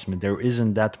enforcement. There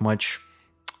isn't that much,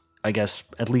 I guess,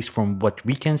 at least from what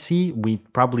we can see. We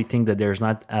probably think that there's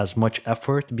not as much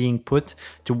effort being put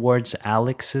towards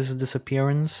Alex's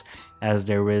disappearance as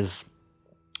there is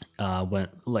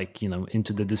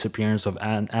into the disappearance of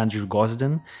Andrew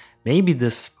Gosden. Maybe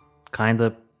this kind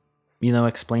of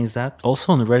explains that.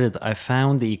 Also on Reddit, I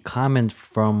found a comment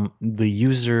from the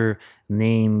user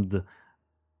named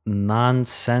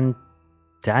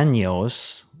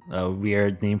Nonsentanios, a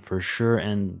weird name for sure,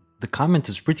 and the comment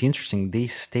is pretty interesting. They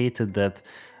stated that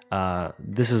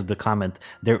this is the comment.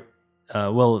 The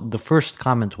first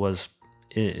comment was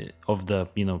of the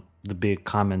big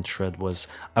comment thread was,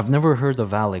 "I've never heard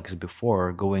of Alex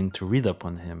before. Going to read up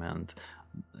on him." And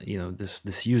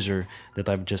this user that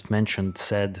I've just mentioned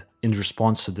said in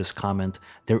response to this comment,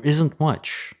 "There isn't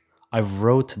much. I've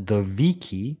wrote the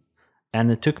wiki,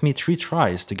 and it took me 3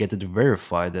 tries to get it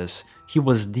verified, as he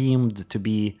was deemed to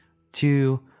be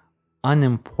too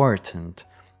unimportant."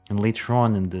 And later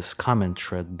on in this comment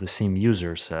thread, the same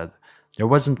user said, "There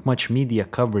wasn't much media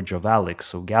coverage of Alex,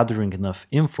 so gathering enough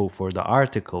info for the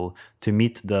article to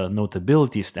meet the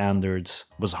notability standards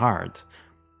was hard.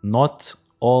 Not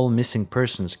all missing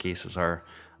persons cases are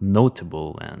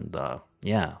notable." And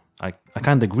I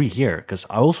kind of agree here, because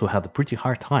I also had a pretty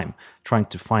hard time trying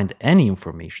to find any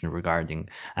information regarding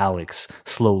Alex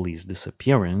Sloley's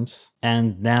disappearance.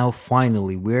 And now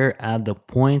finally, we're at the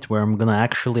point where I'm gonna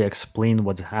actually explain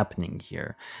what's happening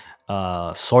here.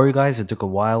 Sorry guys, it took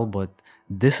a while, but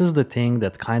this is the thing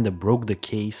that kind of broke the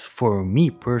case for me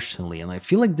personally, and I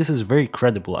feel like this is very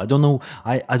credible. I don't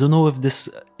know if this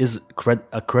is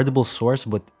a credible source,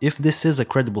 but if this is a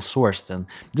credible source, then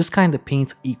this kind of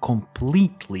paints a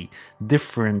completely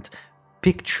different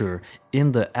picture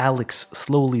in the Alex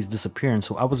Sloley's disappearance.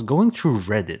 So I was going through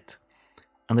Reddit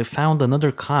and I found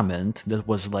another comment that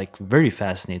was like very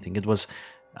fascinating. It was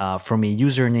from a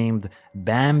user named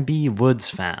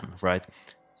Bambiwoodsfan, right?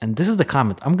 And this is the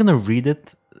comment. I'm gonna read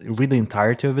the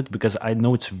entirety of it because I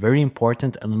know it's very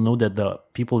important, and I know that the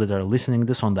people that are listening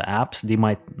this on the apps, they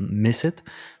might miss it.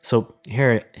 So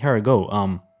here I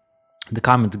go. The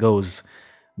comment goes,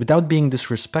 without being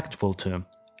disrespectful to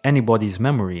anybody's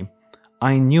memory,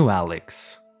 I knew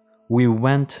Alex. We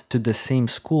went to the same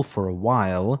school for a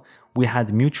while. We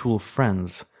had mutual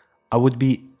friends. I would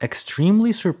be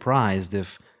extremely surprised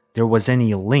if there was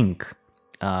any link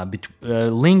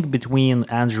between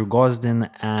Andrew Gosden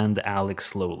and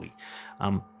Alex Sloley.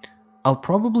 I'll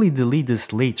probably delete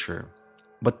this later,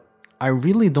 but I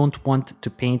really don't want to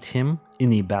paint him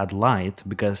in a bad light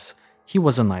because he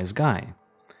was a nice guy.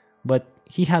 But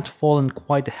he had fallen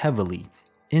quite heavily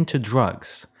into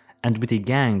drugs and with a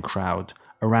gang crowd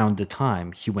around the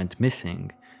time he went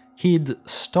missing. He'd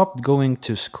stopped going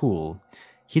to school.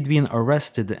 He'd been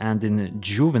arrested and in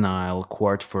juvenile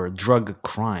court for drug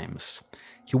crimes.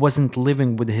 He wasn't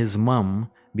living with his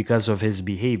mom because of his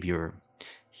behavior.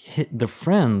 The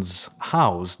friend's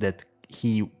house that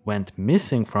he went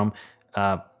missing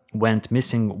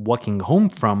walking home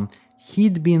from,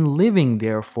 he'd been living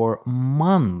there for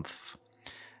months.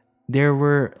 There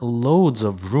were loads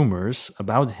of rumors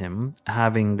about him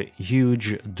having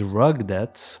huge drug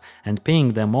debts and paying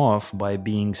them off by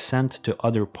being sent to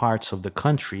other parts of the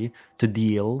country to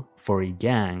deal for a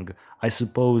gang. I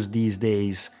suppose these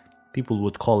days people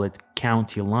would call it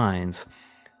county lines.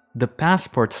 The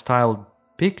passport-style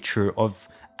picture of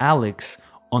Alex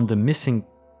on the Missing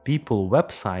People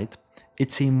website,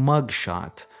 it's a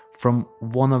mugshot from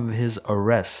one of his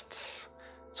arrests.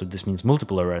 So this means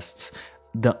multiple arrests.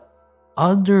 The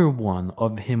other one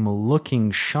of him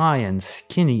looking shy and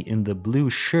skinny in the blue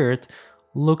shirt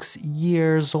looks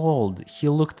years old. He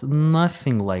looked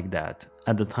nothing like that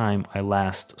at the time I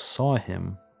last saw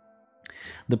him.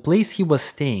 The place he was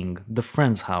staying, the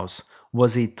friend's house,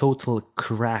 was a total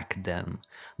crack den.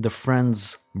 The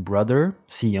friend's brother,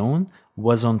 Sion,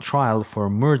 was on trial for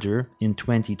murder in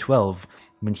 2012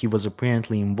 when he was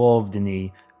apparently involved in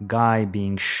a guy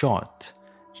being shot.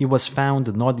 He was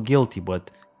found not guilty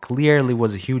but clearly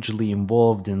was hugely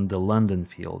involved in the London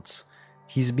fields.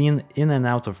 He's been in and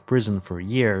out of prison for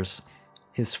years.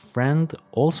 His friend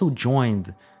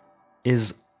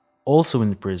is also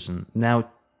in prison, now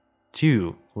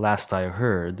too, last I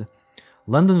heard.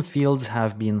 London fields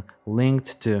have been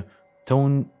linked to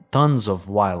tons of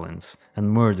violence and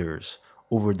murders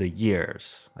over the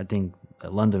years. I think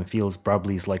London fields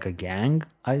probably is like a gang,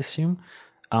 I assume.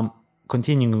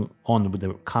 Continuing on with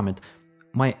the comment,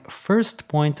 my first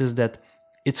point is that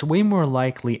it's way more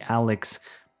likely Alex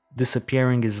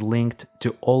disappearing is linked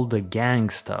to all the gang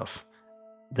stuff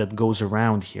that goes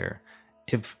around here.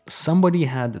 If somebody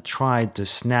had tried to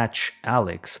snatch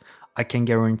Alex, I can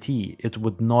guarantee it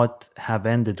would not have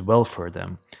ended well for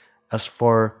them. As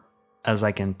far as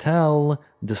I can tell,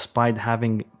 despite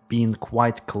having been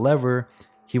quite clever,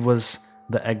 he was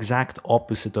the exact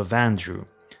opposite of Andrew.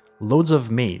 Loads of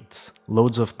mates,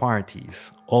 loads of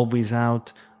parties, always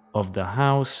out of the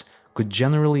house, could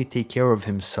generally take care of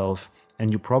himself,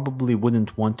 and you probably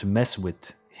wouldn't want to mess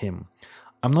with him.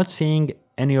 I'm not saying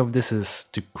any of this is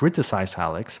to criticize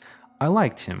Alex. I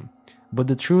liked him. But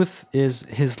the truth is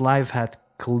his life had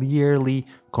clearly,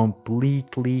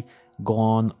 completely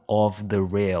gone off the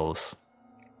rails.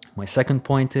 My second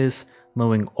point is,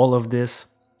 knowing all of this,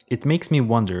 it makes me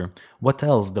wonder what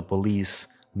else the police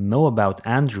know about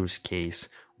Andrew's case,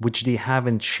 which they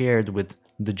haven't shared with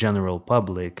the general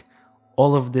public.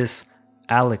 All of this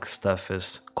Alex stuff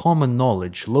is common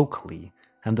knowledge locally,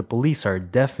 and the police are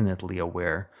definitely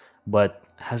aware, but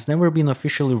has never been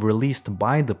officially released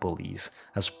by the police,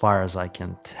 as far as I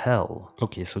can tell.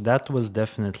 Okay, so that was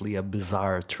definitely a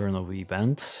bizarre turn of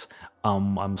events.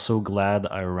 I'm so glad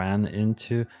I ran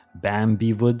into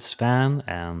Bambiwoodsfan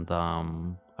and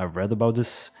I've read about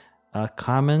this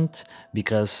comment,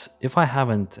 because if I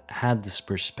haven't had this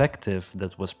perspective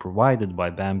that was provided by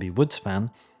Bambiwoodsfan,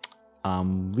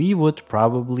 we would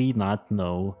probably not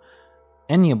know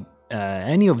any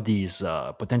of these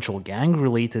potential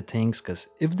gang-related things, because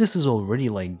if this is already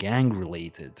like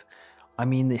gang-related, I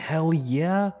mean, hell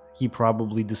yeah, he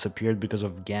probably disappeared because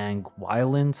of gang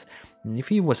violence. And if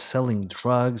he was selling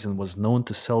drugs and was known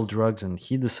to sell drugs and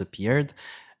he disappeared,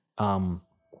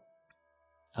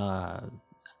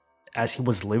 as he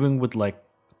was living with like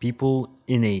people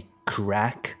in a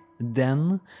crack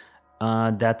den,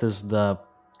 that is the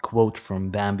quote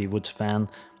from Bambiwoodsfan.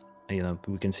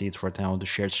 We can see it right now on the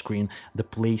shared screen. The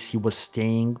place he was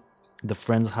staying, the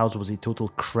friend's house, was a total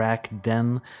crack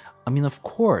den. I mean, of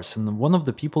course, and one of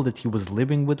the people that he was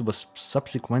living with was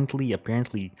subsequently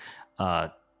apparently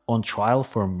on trial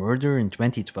for murder in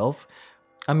 2012.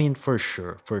 I mean, for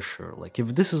sure. Like,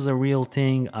 if this is a real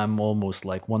thing, I'm almost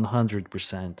like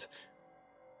 100%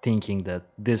 thinking that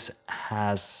this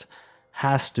has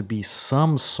to be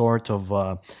some sort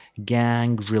of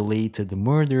gang-related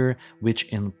murder, which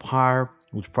in par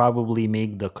would probably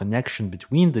make the connection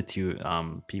between the two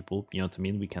people, you know what I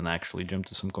mean? We can actually jump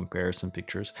to some comparison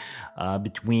pictures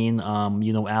between,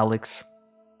 Alex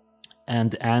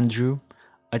and Andrew.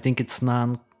 I think it's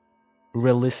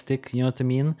non-realistic, you know what I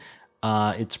mean?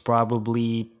 It's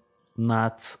probably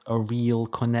not a real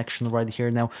connection right here.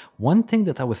 Now, one thing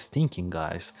that I was thinking,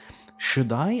 guys,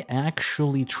 should I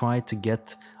actually try to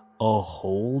get a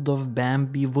hold of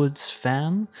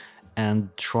Bambiwoodsfan and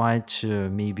try to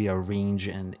maybe arrange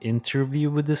an interview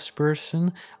with this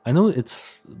person? I know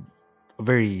it's a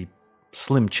very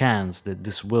slim chance that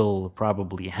this will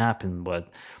probably happen, but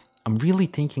I'm really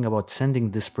thinking about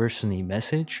sending this person a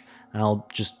message, and I'll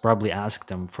just probably ask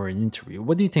them for an interview.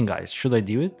 What do you think, guys? Should I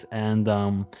do it? And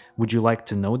would you like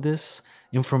to know this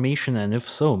information? And if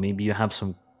so, maybe you have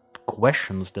some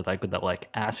questions that I could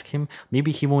ask him.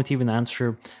 Maybe he won't even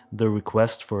answer the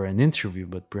request for an interview,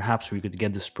 but perhaps we could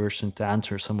get this person to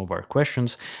answer some of our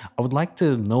questions. I would like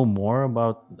to know more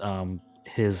about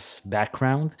his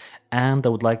background, and I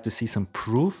would like to see some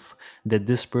proof that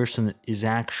this person is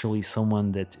actually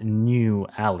someone that knew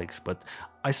Alex. But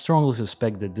I strongly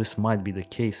suspect that this might be the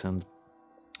case, and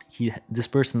this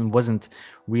person wasn't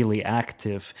really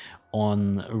active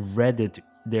on Reddit.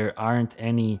 There aren't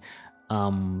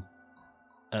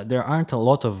a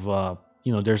lot of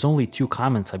there's only 2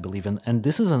 comments, I believe, and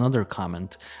this is another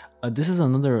comment. This is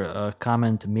another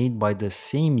comment made by the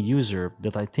same user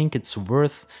that I think it's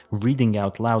worth reading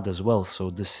out loud as well. So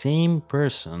the same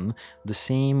person, the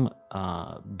same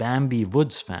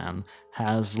Bambiwoodsfan,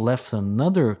 has left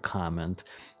another comment,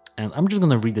 and I'm just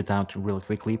gonna read it out real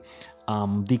quickly.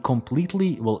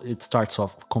 It starts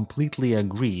off completely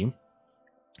agree,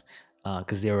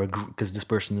 because this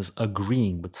person is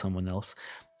agreeing with someone else,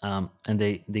 and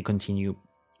they continue.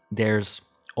 There's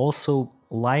also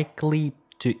likely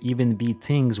to even be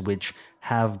things which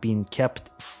have been kept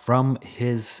from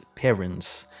his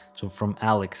parents, so from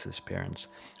Alex's parents,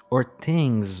 or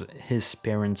things his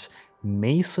parents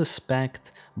may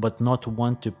suspect but not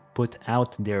want to put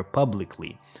out there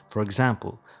publicly. For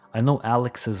example, I know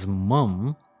Alex's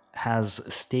mom has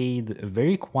stayed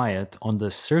very quiet on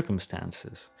the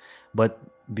circumstances, but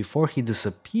before he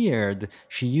disappeared,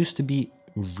 she used to be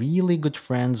really good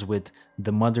friends with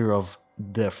the mother of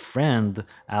the friend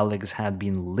Alex had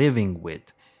been living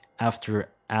with. After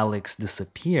Alex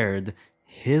disappeared,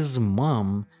 his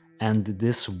mom and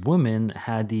this woman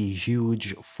had a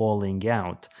huge falling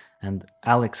out, and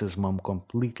Alex's mom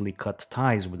completely cut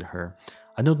ties with her.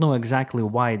 I don't know exactly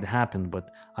why it happened,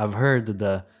 but I've heard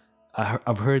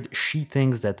she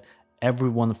thinks that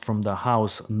everyone from the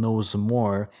house knows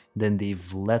more than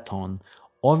they've let on.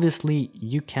 Obviously,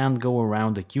 you can't go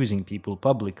around accusing people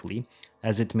publicly,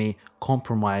 as it may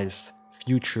compromise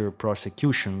future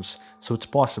prosecutions, so it's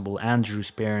possible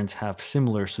Andrew's parents have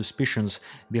similar suspicions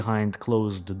behind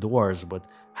closed doors but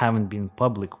haven't been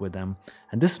public with them.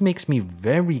 And this makes me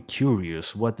very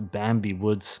curious what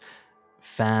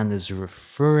Bambiwoodsfan is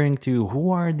referring to.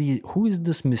 Who is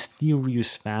this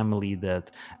mysterious family that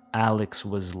Alex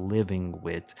was living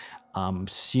with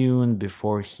soon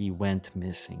before he went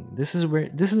missing? This is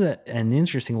an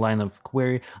interesting line of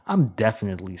query. I'm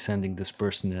definitely sending this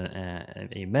person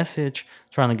a message,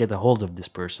 trying to get a hold of this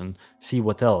person, see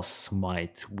what else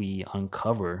might we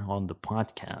uncover on the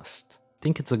podcast. I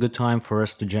think it's a good time for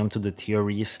us to jump to the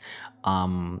theories.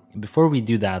 Before we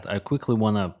do that, I quickly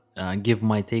want to give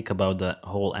my take about the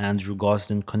whole Andrew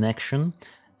Gosden connection,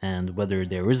 and whether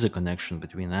there is a connection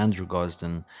between Andrew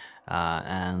Gosden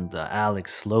and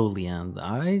Alex Sloley. And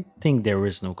I think there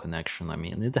is no connection. I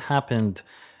mean, it happened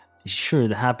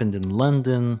in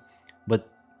London, but,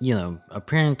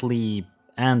 apparently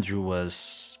Andrew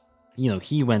was,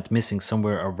 he went missing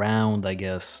somewhere around, I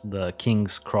guess, the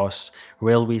King's Cross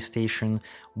railway station.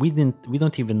 We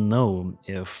don't even know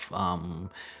if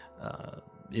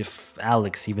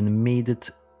Alex even made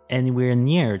it anywhere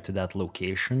near to that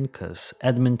location because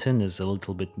Edmonton is a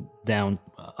little bit down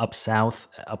up south,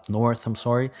 up north, I'm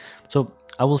sorry. So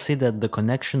I will say that the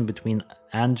connection between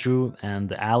Andrew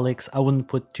and Alex, I wouldn't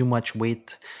put too much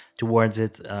weight towards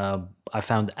it. I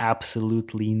found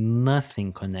absolutely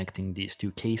nothing connecting these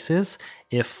two cases.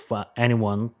 If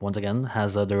anyone, once again,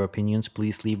 has other opinions,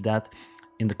 please leave that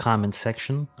in the comments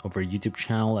section of our YouTube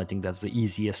channel. I think that's the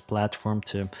easiest platform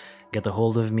to get a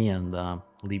hold of me and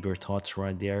leave your thoughts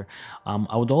right there.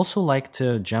 I would also like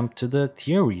to jump to the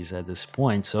theories at this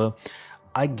point. So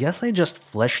I guess I just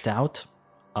fleshed out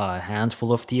a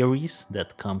handful of theories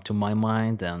that come to my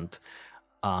mind, and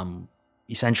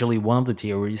essentially one of the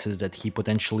theories is that he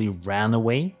potentially ran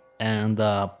away, and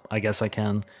I guess I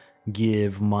can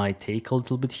give my take a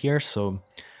little bit here. So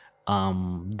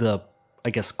the, I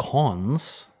guess,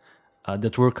 cons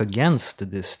that work against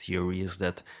this theory is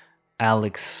that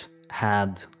Alex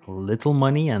had little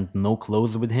money and no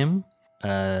clothes with him.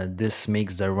 This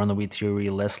makes the runaway theory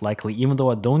less likely, even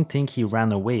though I don't think he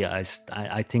ran away.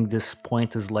 I think this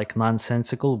point is like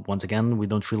nonsensical. Once again, we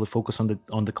don't really focus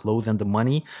on the clothes and the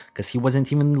money because he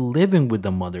wasn't even living with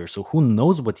the mother, so who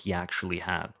knows what he actually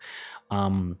had.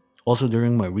 Also,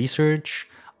 during my research,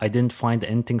 I didn't find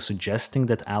anything suggesting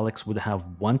that Alex would have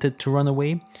wanted to run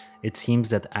away. It seems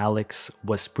that Alex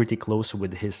was pretty close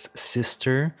with his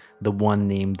sister, the one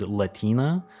named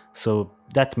Latina, so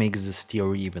that makes this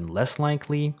theory even less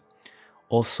likely.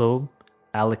 Also,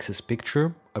 Alex's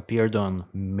picture appeared on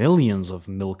millions of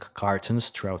milk cartons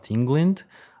throughout England.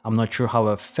 I'm not sure how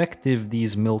effective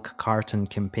these milk carton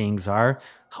campaigns are.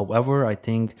 However, I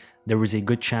think there is a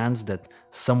good chance that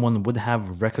someone would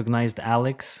have recognized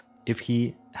Alex if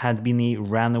he had been a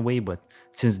runaway, but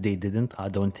since they didn't, I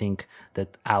don't think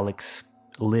that Alex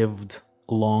lived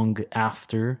long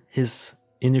after his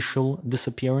initial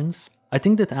disappearance. I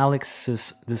think that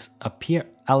Alex's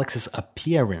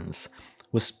appearance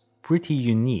was pretty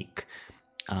unique.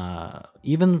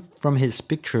 Even from his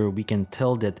picture, we can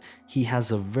tell that he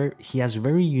has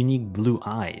very unique blue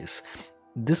eyes.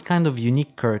 This kind of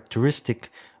unique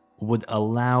characteristic would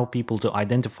allow people to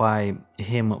identify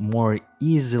him more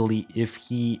easily if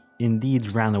he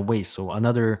indeed ran away. So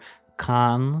another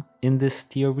con in this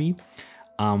theory.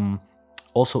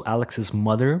 Also, Alex's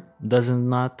mother does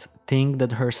not think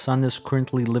that her son is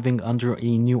currently living under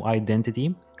a new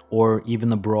identity or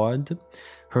even abroad.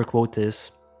 Her quote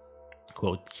is,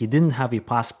 quote, "He didn't have a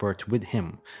passport with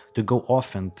him to go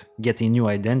off and get a new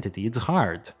identity. It's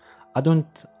hard. I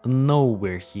don't know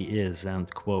where he is,"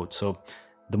 end quote. So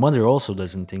the mother also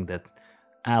doesn't think that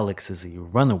Alex is a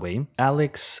runaway.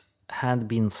 Alex had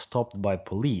been stopped by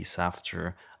police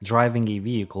after driving a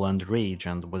vehicle underage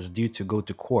and was due to go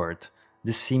to court.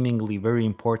 This seemingly very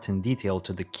important detail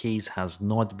to the case has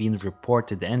not been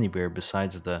reported anywhere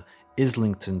besides the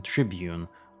Islington Tribune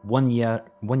one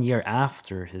year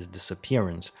after his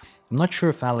disappearance. I'm not sure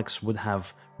if Alex would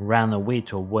have ran away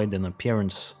to avoid an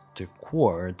appearance to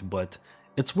court, but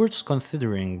it's worth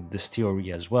considering this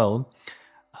theory as well.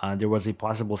 There was a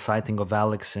possible sighting of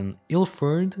Alex in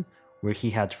Ilford, where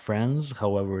he had friends.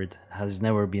 However, it has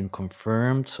never been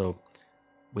confirmed, so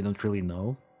we don't really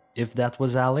know if that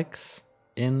was Alex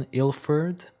in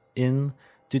Ilford in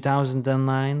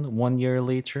 2009, 1 year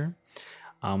later.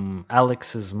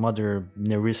 Alex's mother,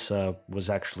 Nerissa, was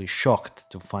actually shocked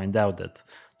to find out that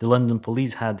the London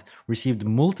police had received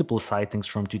multiple sightings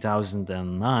from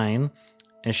 2009,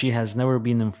 and she has never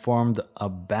been informed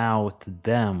about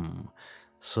them.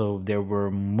 So there were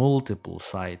multiple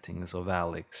sightings of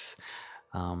Alex.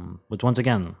 But once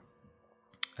again,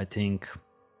 I think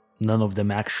none of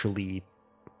them actually,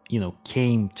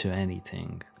 came to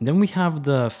anything. Then we have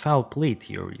the foul play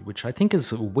theory, which I think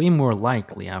is way more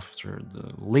likely after the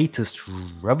latest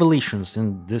revelations in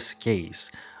this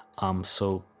case.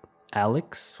 So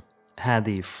Alex had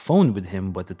a phone with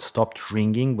him, but it stopped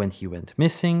ringing when he went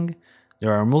missing.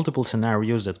 There are multiple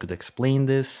scenarios that could explain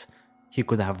this. He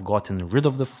could have gotten rid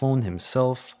of the phone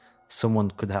himself,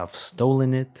 someone could have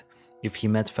stolen it if he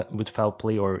met with foul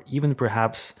play, or even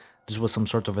perhaps this was some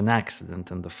sort of an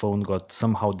accident and the phone got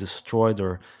somehow destroyed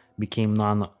or became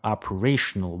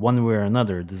non-operational. One way or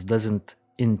another, this doesn't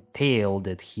entail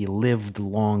that he lived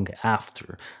long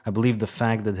after. I believe the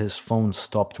fact that his phone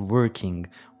stopped working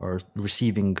or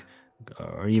receiving,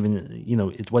 or even,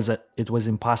 it was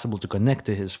impossible to connect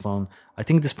to his phone. I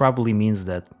think this probably means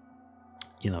that,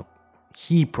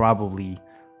 he probably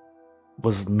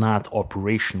was not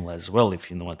operational as well, if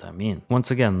you know what I mean.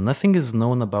 Once again, nothing is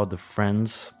known about the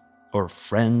friends or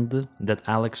friend that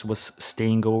Alex was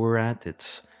staying over at.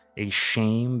 It's a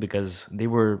shame because they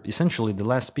were essentially the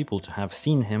last people to have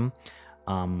seen him.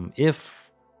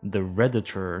 If the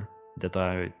Redditor that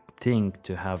I think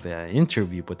to have an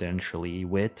interview potentially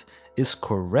with is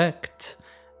correct,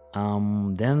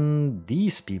 then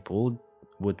these people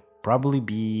would probably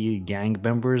be gang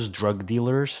members, drug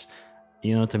dealers,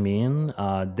 you know what I mean?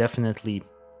 Definitely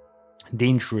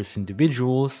dangerous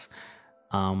individuals.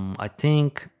 I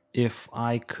think if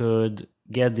I could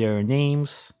get their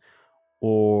names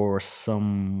or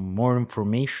some more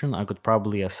information, I could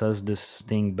probably assess this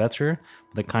thing better.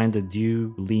 But I kind of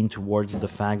do lean towards the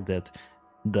fact that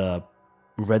the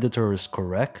Redditor is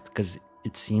correct, because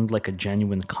it seemed like a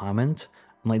genuine comment.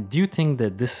 And I do think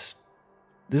that this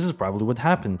is probably what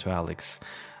happened to Alex.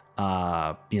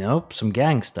 Some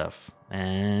gang stuff,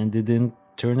 and it didn't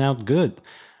turn out good.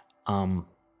 And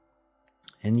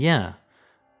yeah,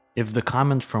 if the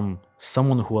comment from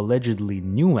someone who allegedly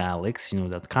knew Alex,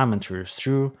 that commenter is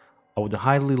true, I would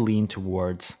highly lean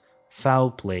towards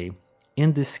foul play.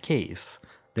 In this case,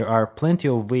 there are plenty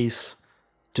of ways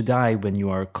to die when you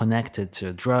are connected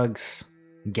to drugs,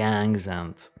 gangs,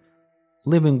 and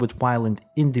living with violent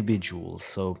individuals.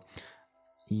 So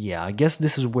yeah, I guess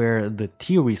this is where the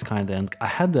theories kind of end. I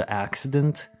had the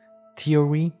accident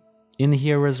theory in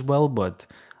here as well, but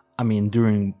I mean,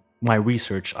 during my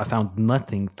research, I found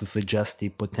nothing to suggest a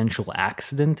potential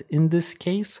accident in this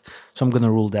case, so I'm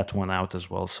gonna rule that one out as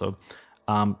well. So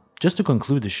just to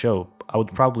conclude the show, I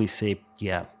would probably say,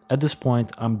 yeah, at this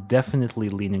point, I'm definitely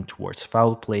leaning towards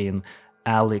foul play in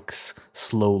Alex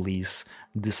Sloley's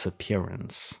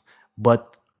disappearance.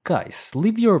 But guys,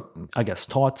 leave your,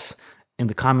 thoughts in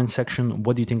the comment section.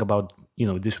 What do you think about,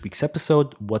 this week's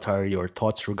episode? What are your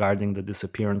thoughts regarding the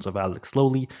disappearance of Alex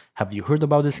Sloley? Have you heard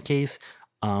about this case?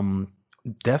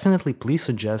 Definitely please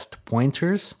suggest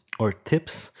pointers or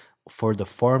tips for the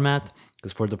format,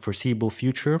 because for the foreseeable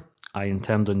future, I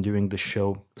intend on doing the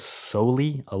show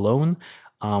solely alone.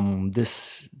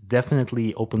 This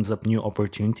definitely opens up new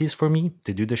opportunities for me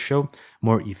to do the show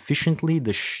more efficiently.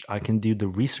 I can do the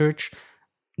research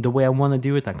the way I want to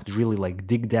do it. I could really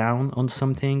dig down on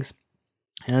some things.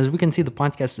 And as we can see, the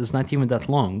podcast is not even that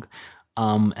long.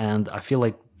 And I feel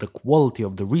like the quality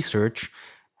of the research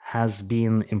has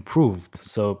been improved.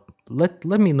 So let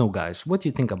me know, guys, what do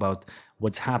you think about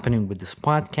what's happening with this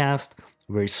podcast?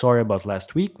 Very sorry about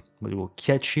last week, but we'll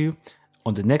catch you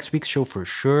on the next week's show for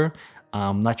sure.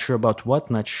 Not sure about what,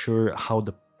 not sure how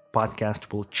the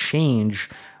podcast will change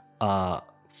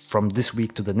from this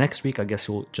week to the next week. I guess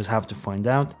you'll just have to find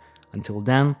out. Until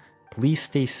then, please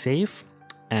stay safe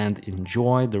and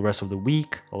enjoy the rest of the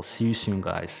week. I'll see you soon,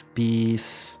 guys.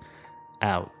 Peace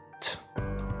out.